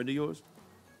she a friend of yours?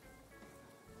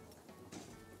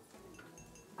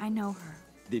 I know her.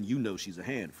 Then you know she's a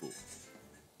handful.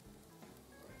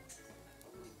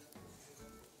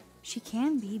 She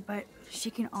can be, but she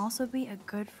can also be a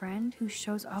good friend who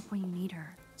shows up when you need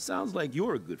her. Sounds like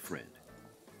you're a good friend.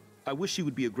 I wish she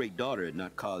would be a great daughter and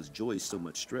not cause Joyce so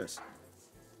much stress.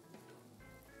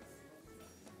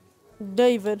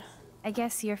 David. I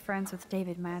guess you're friends with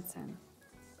David Madsen.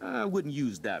 I wouldn't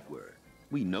use that word.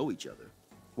 We know each other.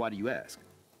 Why do you ask?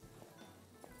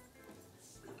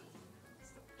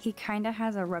 He kinda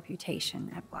has a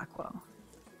reputation at Blackwell.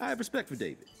 I have respect for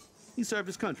David. He served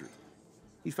his country.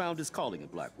 He found his calling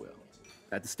at Blackwell.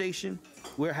 At the station,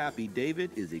 we're happy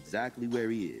David is exactly where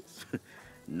he is.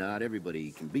 Not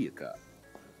everybody can be a cop.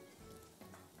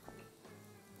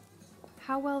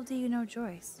 How well do you know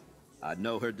Joyce? I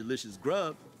know her delicious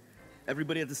grub.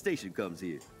 Everybody at the station comes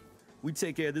here. We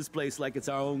take care of this place like it's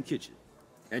our own kitchen.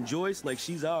 And Joyce like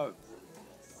she's our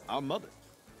mother.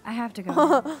 I have to go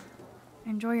now.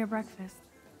 Enjoy your breakfast.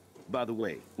 By the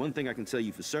way, one thing I can tell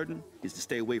you for certain is to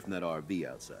stay away from that RV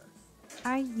outside.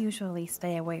 I usually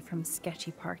stay away from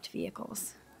sketchy parked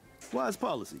vehicles. Wise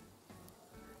policy.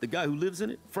 The guy who lives in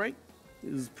it, Frank,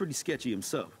 is pretty sketchy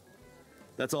himself.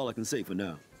 That's all I can say for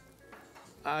now.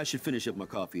 I should finish up my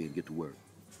coffee and get to work.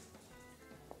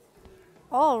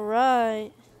 All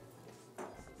right.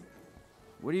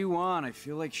 What do you want? I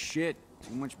feel like shit.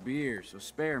 Too much beer, so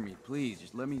spare me, please.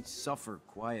 Just let me suffer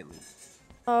quietly.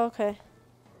 Oh, okay.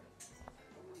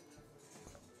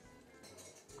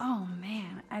 Oh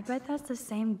man, I bet that's the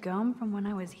same gum from when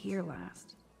I was here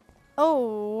last.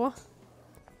 Oh.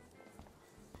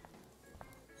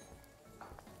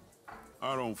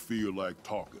 I don't feel like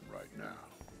talking right now.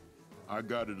 I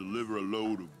gotta deliver a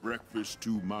load of breakfast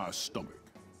to my stomach.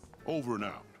 Over and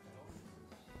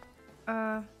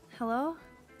out. Hello?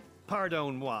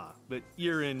 Pardon-moi, but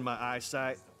you're in my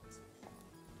eyesight.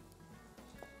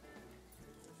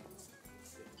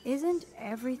 Isn't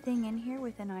everything in here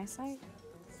within eyesight?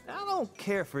 I don't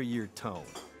care for your tone.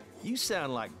 You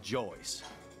sound like Joyce.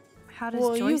 How does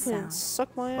Well, Joyce you can sound?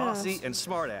 suck my ass. Bossy and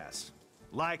smartass.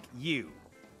 Like you.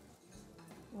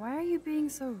 Why are you being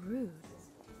so rude?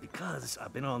 Because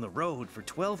I've been on the road for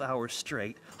 12 hours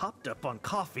straight, hopped up on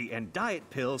coffee and diet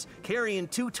pills, carrying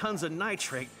 2 tons of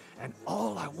nitrate, and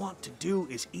all I want to do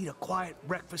is eat a quiet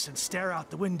breakfast and stare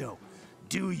out the window.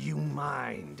 Do you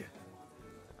mind?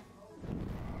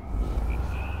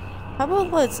 How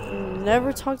about let's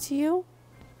never talk to you?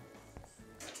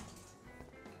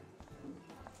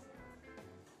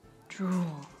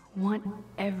 Drool. Want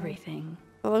everything.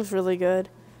 That looks really good.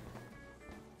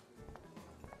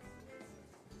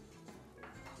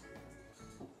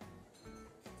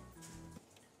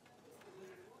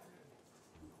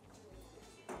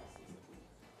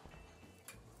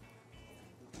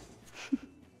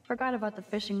 Forgot about the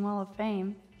Fishing Wall of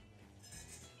Fame.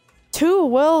 2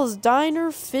 Wells Diner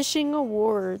Fishing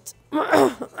Awards.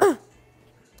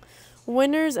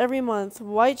 Winners every month.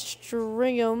 White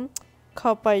Stringham,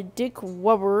 caught by Dick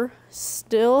Weber.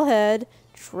 Stillhead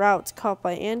Trout, caught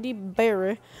by Andy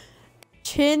Barrett.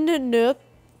 Chinook,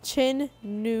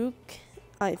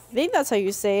 I think that's how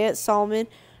you say it. Salmon,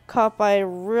 caught by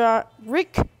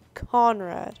Rick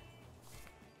Conrad.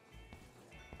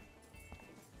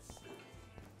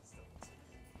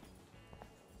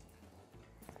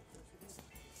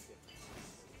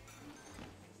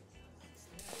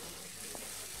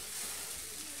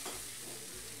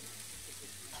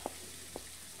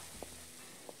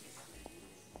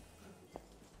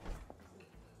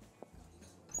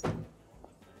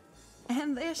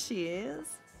 And there she is.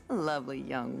 A lovely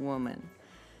young woman.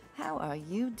 How are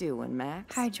you doing,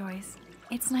 Max? Hi, Joyce.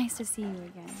 It's nice to see you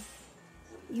again.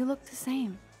 You look the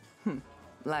same.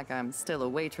 Like I'm still a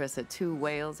waitress at 2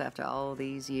 Whales after all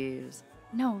these years.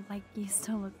 No, like you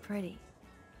still look pretty.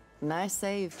 Nice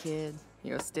save, kid.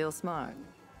 You're still smart.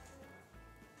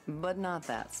 But not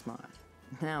that smart.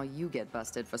 Now you get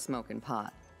busted for smoking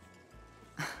pot.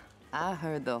 I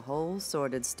heard the whole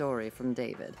sordid story from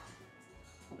David.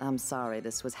 I'm sorry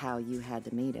this was how you had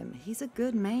to meet him. He's a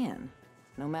good man,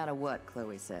 no matter what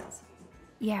Chloe says.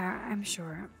 Yeah, I'm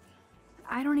sure.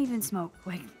 I don't even smoke,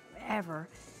 like, ever.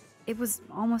 It was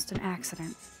almost an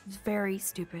accident. It was very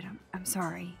stupid. I'm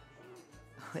sorry.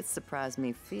 It surprised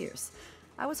me fierce.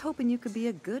 I was hoping you could be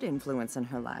a good influence in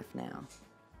her life now.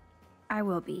 I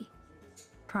will be.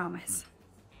 Promise.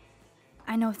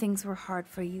 I know things were hard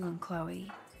for you and Chloe.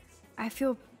 I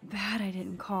feel bad I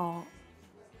didn't call.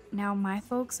 Now my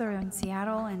folks are in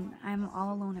Seattle and I'm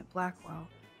all alone at Blackwell.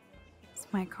 It's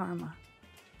my karma.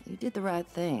 You did the right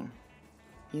thing.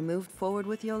 You moved forward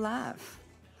with your life.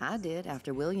 I did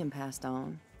after William passed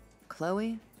on.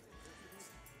 Chloe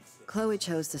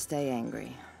chose to stay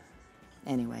angry.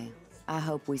 Anyway, I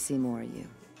hope we see more of you.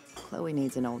 Chloe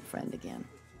needs an old friend again.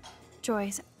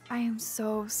 Joyce, I am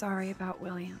so sorry about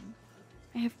William.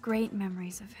 I have great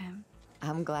memories of him.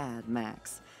 I'm glad,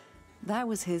 Max. That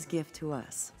was his gift to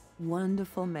us.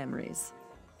 Wonderful memories.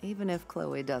 Even if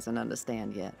Chloe doesn't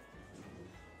understand yet.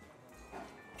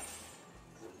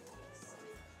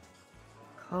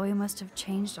 Chloe must have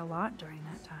changed a lot during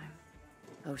that time.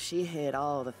 Oh, she hit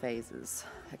all the phases.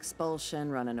 Expulsion,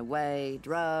 running away,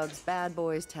 drugs, bad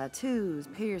boys, tattoos,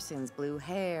 piercings, blue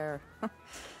hair.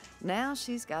 Now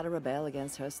she's got to rebel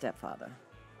against her stepfather.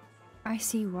 I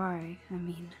see why, I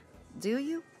mean. Do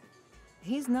you?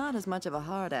 He's not as much of a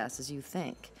hard ass as you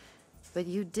think. But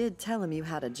you did tell him you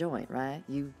had a joint, right?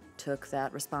 You took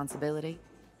that responsibility?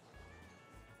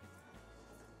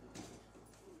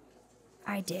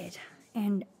 I did,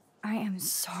 and I am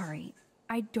sorry.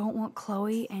 I don't want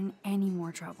Chloe in any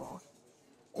more trouble.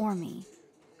 Or me.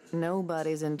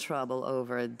 Nobody's in trouble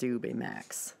over a doobie,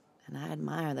 Max. And I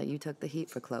admire that you took the heat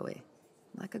for Chloe.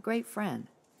 Like a great friend.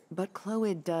 But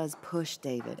Chloe does push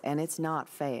David, and it's not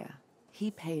fair.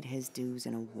 He paid his dues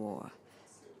in a war.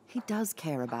 He does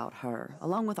care about her,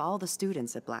 along with all the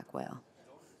students at Blackwell.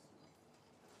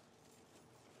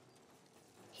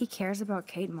 He cares about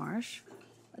Kate Marsh?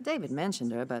 David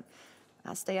mentioned her, but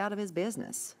I stay out of his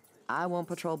business. I won't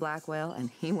patrol Blackwell, and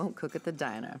he won't cook at the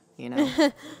diner, you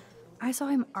know? I saw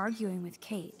him arguing with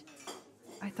Kate.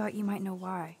 I thought you might know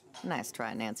why. Nice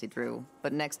try, Nancy Drew.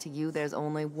 But next to you, there's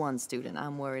only one student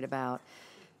I'm worried about.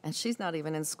 And she's not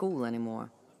even in school anymore.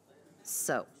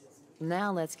 So,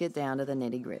 now let's get down to the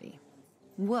nitty-gritty.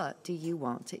 What do you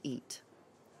want to eat?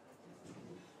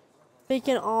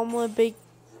 Bacon omelet,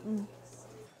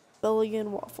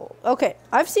 Belgian waffle. Okay,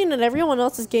 I've seen in everyone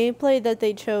else's gameplay that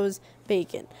they chose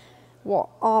bacon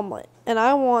omelet, and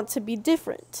I want to be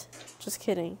different. Just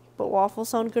kidding. But waffles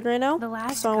sound good right now. The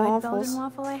last so good waffles. Belgian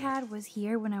waffle I had was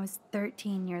here when I was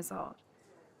 13 years old.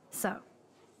 So,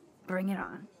 bring it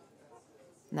on.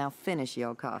 Now finish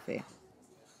your coffee.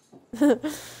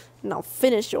 Now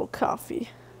finish your coffee.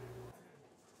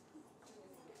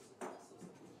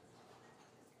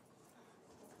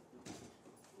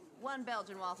 One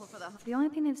Belgian waffle for the... The only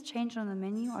thing that's changed on the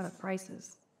menu are the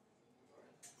prices.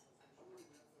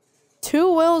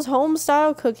 Two Will's home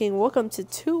style cooking. Welcome to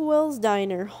Two Will's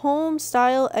Diner. Home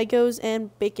style Eggos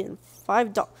and bacon.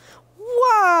 $5.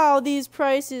 Wow, these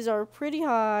prices are pretty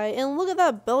high. And look at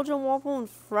that Belgian waffle and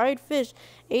fried fish.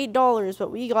 $8,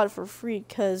 but we got it for free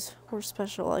because we're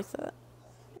special like that.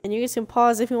 And you guys can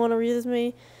pause if you want to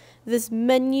read this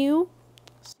menu.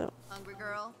 So. Hungry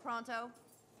girl, pronto?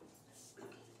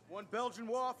 One Belgian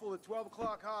waffle at 12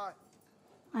 o'clock high.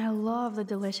 I love the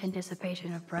delicious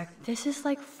anticipation of breakfast. This is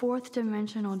like fourth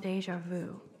dimensional deja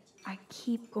vu. I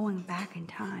keep going back in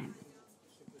time.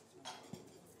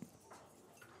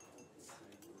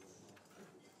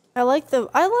 I like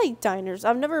diners.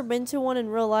 I've never been to one in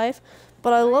real life,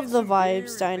 but I love the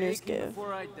vibes diners give.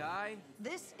 Before I die?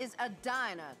 This is a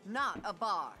diner, not a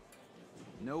bar.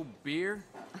 No beer?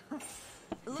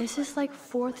 This is like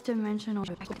fourth dimensional.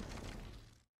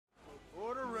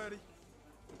 Order ready.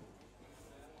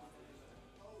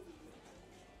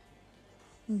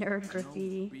 Nerd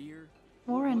graffiti. No beer?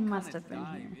 Warren must have been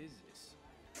here.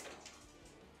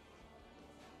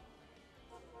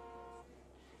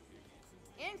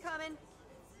 Incoming.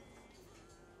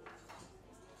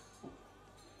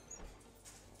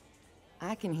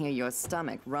 I can hear your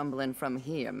stomach rumbling from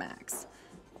here, Max.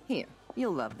 Here,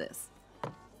 you'll love this.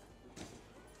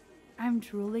 I'm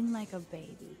drooling like a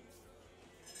baby.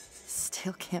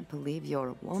 Still can't believe you're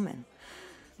a woman.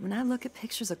 When I look at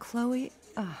pictures of Chloe,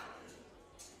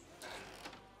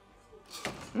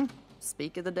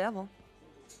 speak of the devil.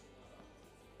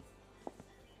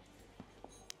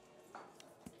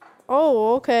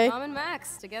 Oh, okay. Mom and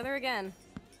Max, together again.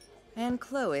 And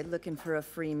Chloe looking for a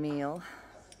free meal.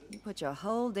 You put your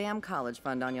whole damn college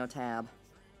fund on your tab.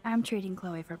 I'm treating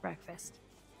Chloe for breakfast.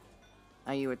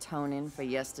 Are you atoning for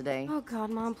yesterday? Oh God,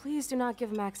 Mom, please do not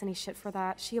give Max any shit for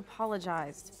that. She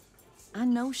apologized. I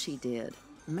know she did.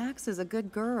 Max is a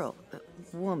good girl.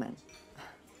 Woman.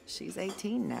 She's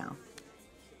 18 now.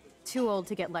 Too old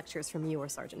to get lectures from you or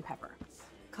Sergeant Pepper.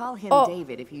 Call him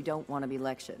David if you don't want to be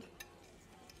lectured.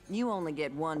 You only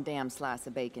get one damn slice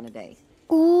of bacon a day.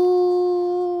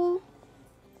 Ooh.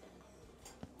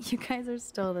 You guys are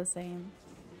still the same.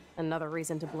 Another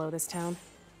reason to blow this town.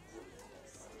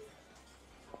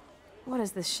 What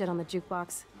is this shit on the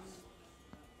jukebox?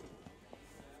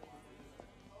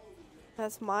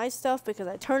 That's my stuff because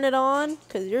I turned it on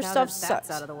because your stuff sucks.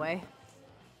 That's out of the way.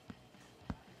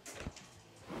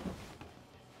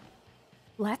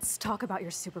 Let's talk about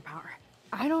your superpower.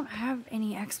 I don't have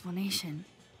any explanation,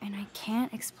 and I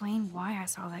can't explain why I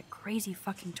saw that crazy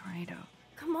fucking tornado.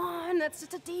 Come on, that's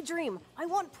just a daydream. I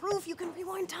want proof you can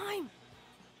rewind time.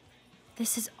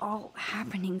 This is all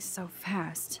happening so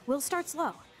fast. We'll start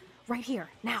slow. Right here,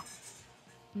 now.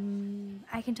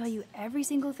 I can tell you every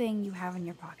single thing you have in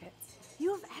your pockets.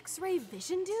 You have X-ray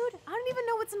vision, dude? I don't even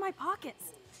know what's in my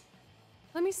pockets.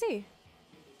 Let me see.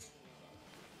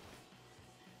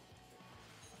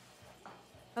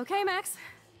 Okay, Max.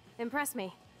 Impress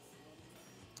me.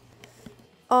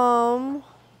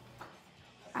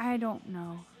 I don't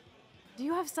know. Do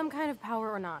you have some kind of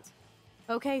power or not?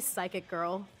 Okay, psychic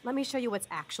girl. Let me show you what's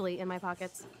actually in my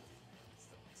pockets.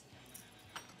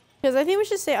 Because I think we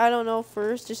should say I don't know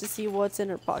first, just to see what's in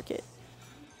her pocket.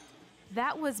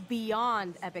 That was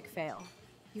beyond epic fail.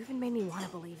 You even made me want to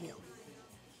believe you.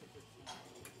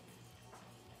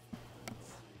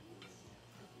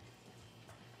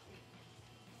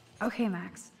 Okay,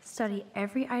 Max. Study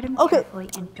every item Okay. carefully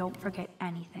and don't forget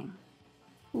anything.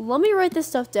 Let me write this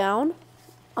stuff down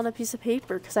on a piece of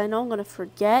paper because I know I'm gonna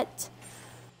forget.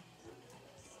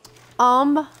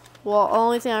 Well, the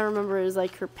only thing I remember is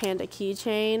like her panda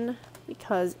keychain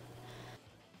because.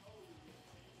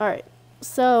 All right,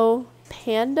 so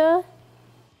panda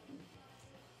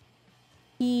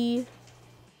keychain,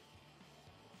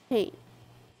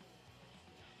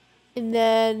 and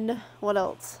then what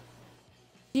else?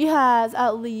 She has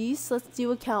at least, let's do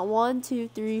a count, 1, 2,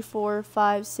 3, 4,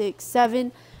 5, 6,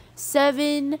 7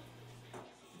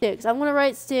 sticks. I'm gonna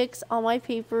write sticks on my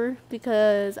paper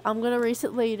because I'm gonna erase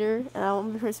it later, and I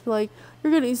want the person to be like,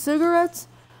 "You're getting cigarettes?"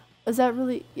 Is that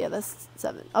really? Yeah, that's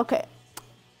 7. Okay,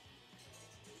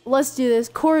 let's do this.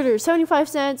 Quarters, 75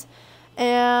 cents,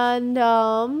 and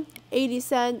 80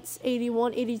 cents,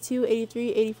 81, 82, 83,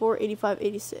 84, 85,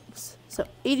 86. So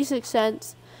 86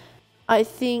 cents. I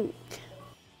think.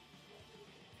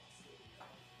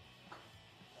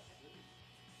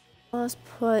 Let's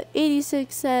put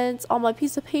 86 cents on my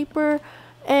piece of paper,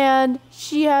 and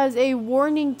she has a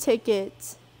warning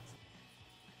ticket.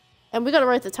 And we gotta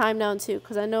write the time down too,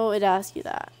 because I know it asks you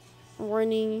that.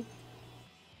 Warning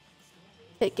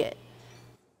ticket.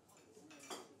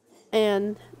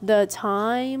 And the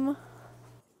time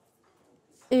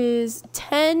is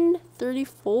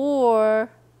 10:34.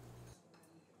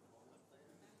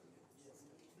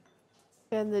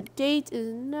 And the date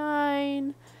is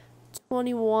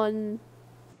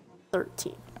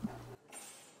 9/21/13.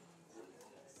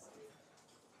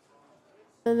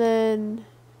 And then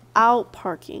out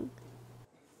parking.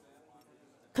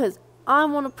 Because I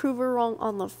want to prove her wrong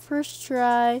on the first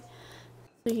try.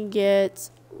 We can get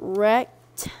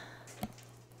wrecked.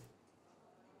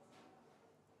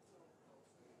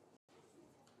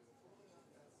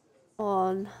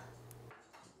 On.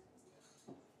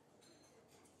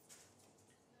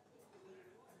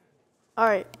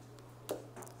 Alright.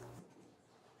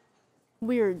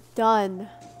 We're done.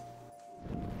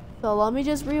 So let me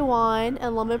just rewind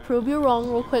and let me prove you wrong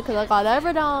real quick because I got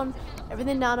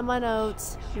everything down in my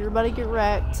notes. You're about to get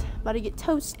wrecked. About to get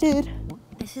toasted.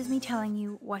 This is me telling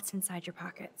you what's inside your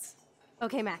pockets.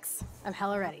 Okay, Max. I'm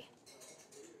hella ready.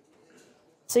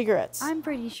 Cigarettes. I'm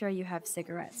pretty sure you have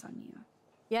cigarettes on you.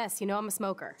 Yes, you know I'm a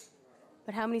smoker.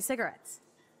 But how many cigarettes?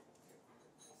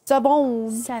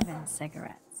 7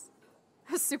 cigarettes.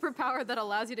 A superpower that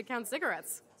allows you to count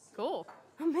cigarettes. Cool.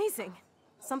 Amazing.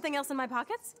 Something else in my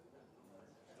pockets?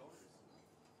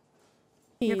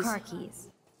 Your car keys.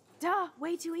 Duh,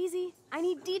 way too easy. I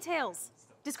need details.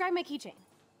 Describe my keychain.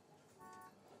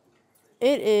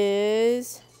 It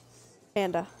is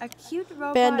panda. A cute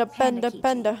robot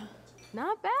Panda.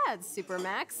 Not bad, Super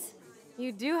Max.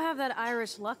 You do have that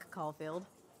Irish luck, Caulfield.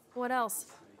 What else?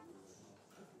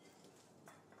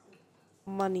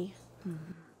 Money.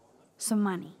 Some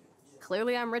money.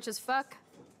 Clearly I'm rich as fuck.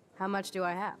 How much do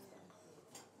I have?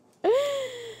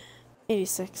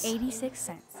 86. 86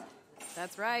 cents.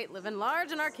 That's right, living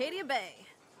large in Arcadia Bay.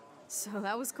 So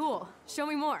that was cool. Show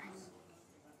me more.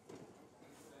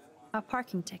 A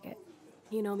parking ticket.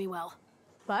 You know me well.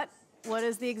 But what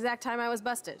is the exact time I was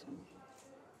busted?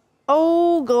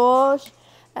 Oh gosh.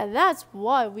 And that's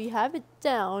why we have it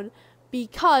down,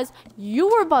 because you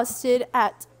were busted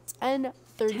at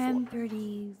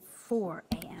 10:34. 10:34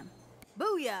 a.m.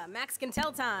 Booyah! Max can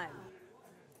tell time.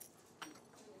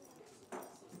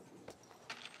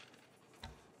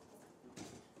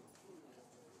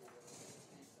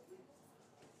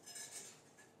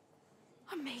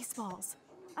 Amazeballs.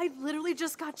 I literally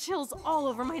just got chills all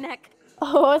over my neck.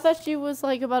 Oh, I thought she was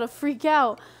like about to freak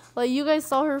out. Like you guys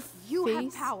saw her You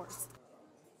face. have powers.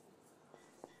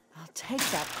 I'll take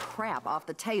that crap off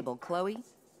the table, Chloe.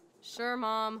 Sure,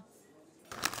 Mom.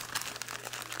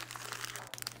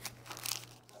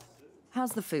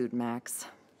 How's the food, Max?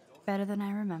 Better than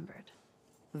I remembered.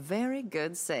 Very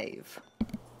good save.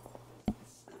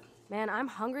 Man, I'm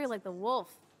hungry like the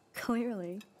wolf.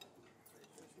 Clearly.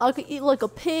 I could eat like a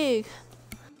pig.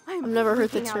 I've never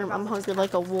heard the freaking out term about I'm this. hungry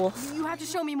like a wolf. You have to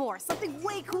show me more. Something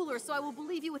way cooler so I will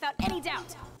believe you without any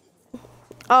doubt.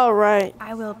 All right.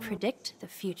 I will predict the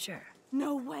future.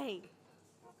 No way.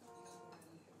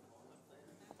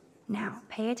 Now,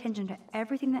 pay attention to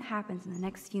everything that happens in the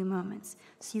next few moments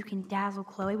so you can dazzle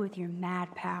Chloe with your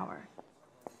mad power.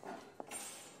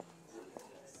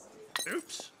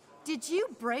 Oops. Did you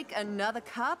break another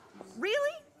cup?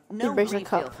 Really? No breaks a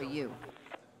refill cup. for you.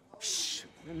 Shh.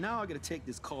 Now I gotta take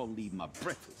this call and leave my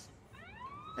breakfast.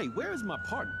 Hey, where is my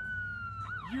partner?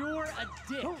 You're a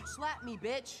dick. Don't slap me,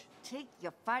 bitch. Take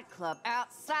your fight club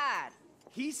outside.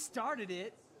 He started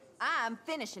it. I'm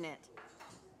finishing it.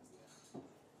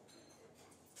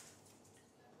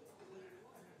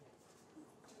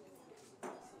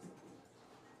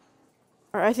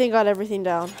 All right, I think I got everything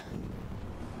down.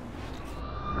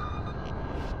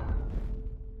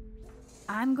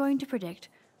 I'm going to predict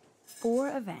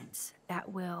 4 events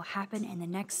that will happen in the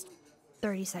next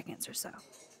 30 seconds or so.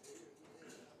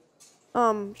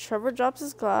 Trevor drops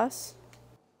his glass.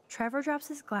 Trevor drops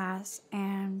his glass,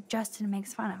 and Justin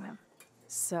makes fun of him.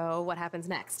 So, what happens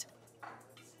next?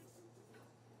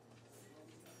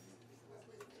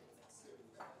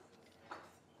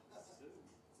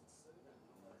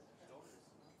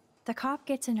 The cop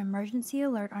gets an emergency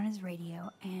alert on his radio,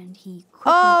 and he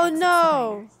quickly Oh exits the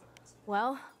no! diner.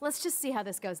 Well, let's just see how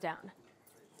this goes down.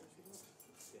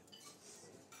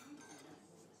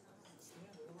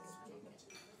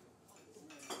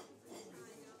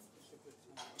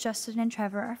 Justin and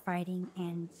Trevor are fighting,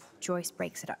 and Joyce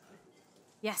breaks it up.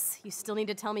 Yes, you still need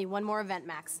to tell me one more event,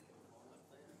 Max.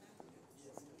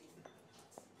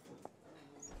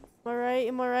 Am I right?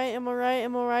 Am I right? Am I right?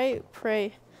 Am I right?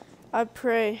 Pray. I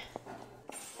pray.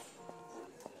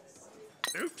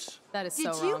 Oops. That is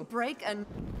Did so you wrong. break an...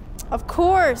 Of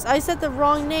course! I said the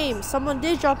wrong name. Someone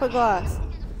did drop a glass.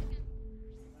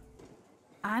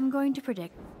 I'm going to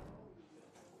predict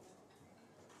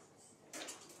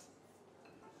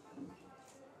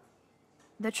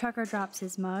the trucker drops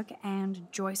his mug, and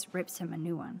Joyce rips him a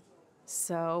new one.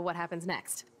 So, what happens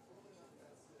next?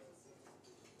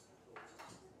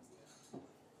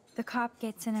 The cop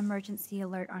gets an emergency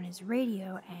alert on his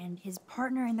radio, and his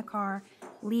partner in the car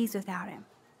leaves without him.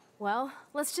 Well,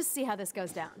 let's just see how this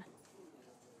goes down.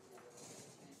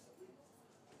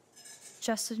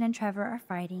 Justin and Trevor are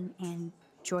fighting, and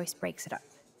Joyce breaks it up.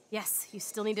 Yes, you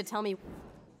still need to tell me.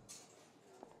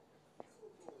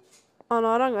 Oh no,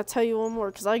 I'm not gonna tell you one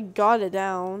more because I got it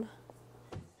down.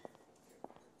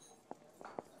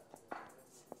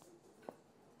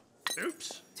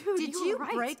 Oops. Dude, Did you you were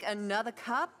right. break another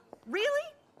cup? Really?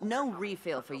 No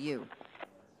refill for you.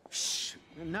 Shh.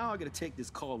 Now I gotta take this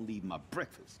call and leave my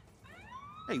breakfast.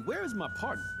 Hey, where is my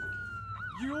partner?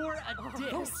 You're a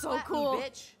dick. That's so Slap me, cool.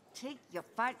 bitch. Take your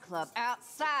fight club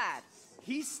outside.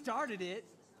 He started it.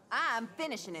 I'm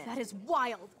finishing it. That is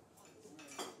wild.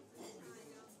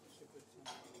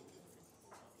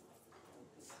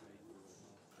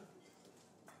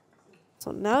 So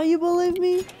now you believe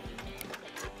me?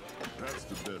 That's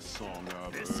the best song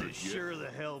I've This heard is yet. sure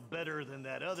the hell better than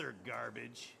that other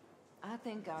garbage. I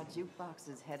think our jukebox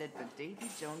is headed for Davy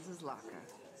Jones's locker.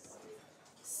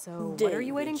 So, what are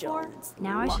you waiting for?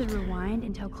 Now I should rewind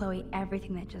and tell Chloe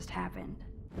everything that just happened.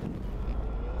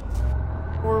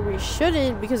 Or we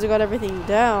shouldn't because I got everything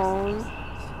down.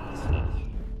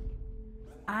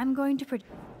 I'm going to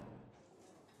predict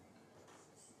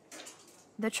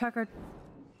the trucker.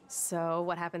 So,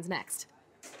 what happens next?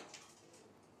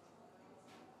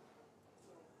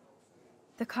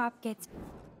 The cop gets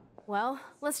Well,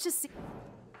 let's just see.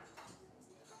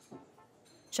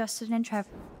 Justin and Trevor.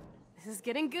 This is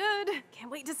getting good.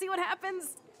 Can't wait to see what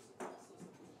happens.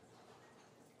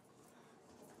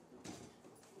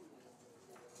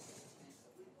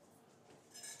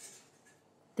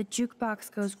 The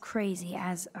jukebox goes crazy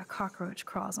as a cockroach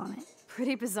crawls on it.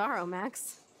 Pretty bizarro,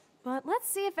 Max. But let's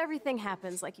see if everything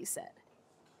happens like you said.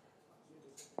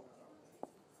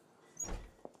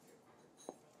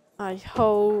 I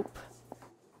hope.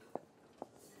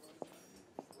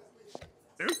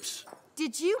 Oops.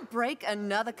 Did you break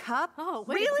another cup? Oh,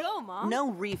 way really? to go, Mom.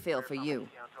 No refill for you.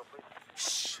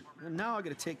 Shh. Now I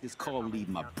gotta take this call and leave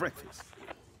my breakfast.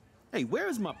 Hey, where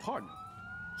is my partner?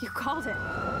 You called it.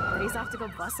 But he's off to go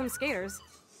bust some skaters.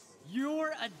 You're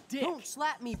a dick. Don't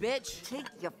slap me, bitch. Take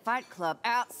your fight club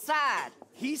outside.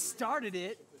 He started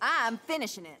it. I'm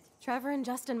finishing it. Trevor and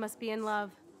Justin must be in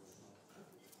love.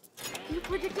 You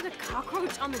predicted a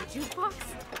cockroach on the jukebox?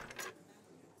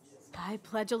 I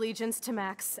pledge allegiance to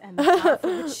Max and the power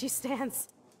for which she stands.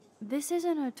 This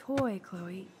isn't a toy,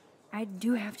 Chloe. I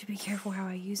do have to be careful how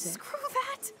I use it. Screw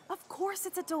that! Of course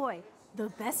it's a toy. The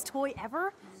best toy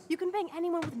ever? You can bang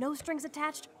anyone with no strings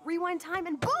attached, rewind time,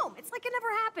 and boom! It's like it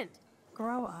never happened.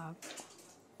 Grow up.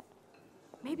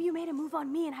 Maybe you made a move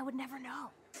on me and I would never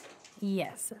know.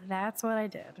 Yes, that's what I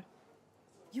did.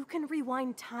 You can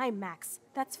rewind time, Max.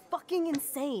 That's fucking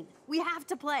insane. We have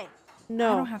to play.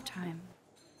 No. I don't have time.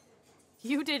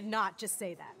 You did not just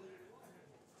say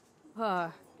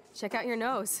that. Check out your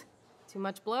nose. Too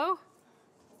much blow?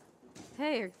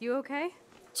 Hey, are you okay?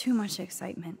 Too much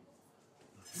excitement.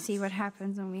 See what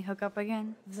happens when we hook up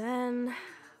again? Then,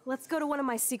 let's go to one of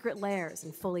my secret lairs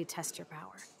and fully test your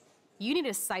power. You need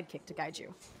a sidekick to guide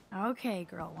you. Okay,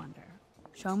 Girl Wonder.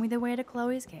 Show me the way to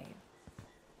Chloe's cave.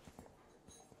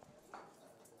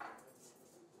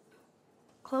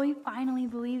 Chloe finally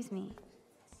believes me.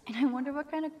 And I wonder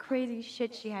what kind of crazy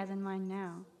shit she has in mind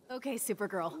now. Okay,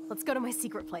 Supergirl, let's go to my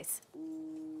secret place.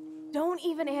 Don't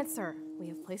even answer. We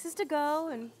have places to go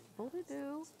and people to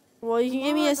do. Well, you can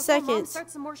give me a second. Start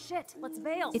some more shit. Let's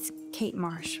bail. It's Kate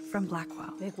Marsh from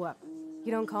Blackwell. Big whoop.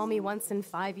 You don't call me once in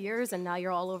 5 years and now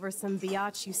you're all over some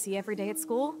biatch you see every day at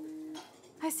school?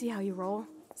 I see how you roll.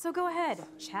 So go ahead,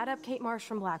 chat up Kate Marsh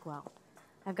from Blackwell.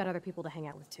 I've got other people to hang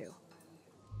out with too.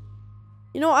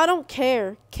 You know, I don't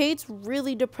care. Kate's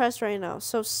really depressed right now,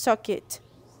 so suck it.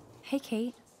 Hey,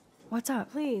 Kate. What's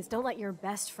up? Please, don't let your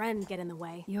best friend get in the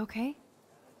way. You okay?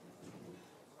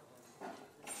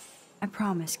 I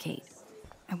promise, Kate.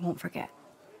 I won't forget.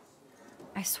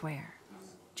 I swear.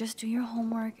 Just do your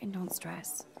homework and don't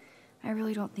stress. I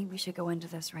really don't think we should go into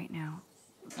this right now.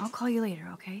 I'll call you later,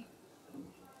 okay?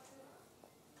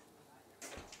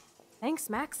 Thanks,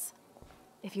 Max.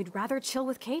 If you'd rather chill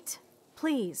with Kate,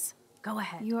 please, go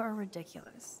ahead. You are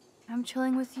ridiculous. I'm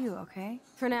chilling with you, okay?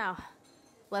 For now,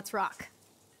 let's rock.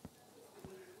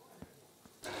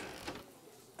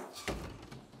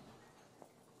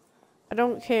 I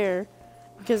don't care,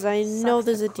 because I know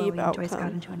there's a deep Chloe and Joyce got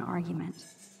outcome. into an argument.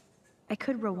 I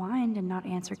could rewind and not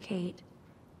answer Kate.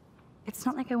 It's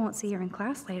not like I won't see her in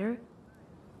class later.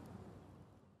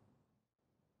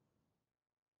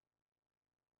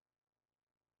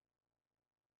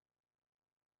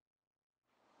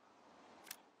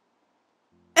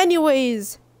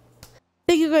 Anyways,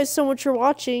 thank you guys so much for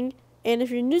watching, and if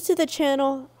you're new to the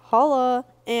channel, holla,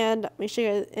 and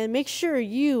make sure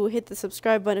you hit the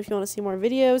subscribe button if you want to see more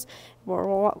videos,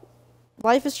 more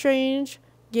Life is Strange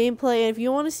gameplay, and if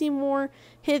you want to see more,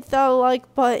 hit that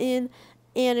like button,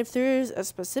 and if there's a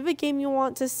specific game you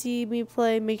want to see me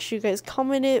play, make sure you guys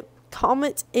comment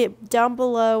it down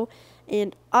below,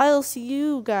 and I'll see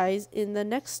you guys in the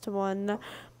next one.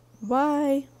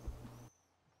 Bye.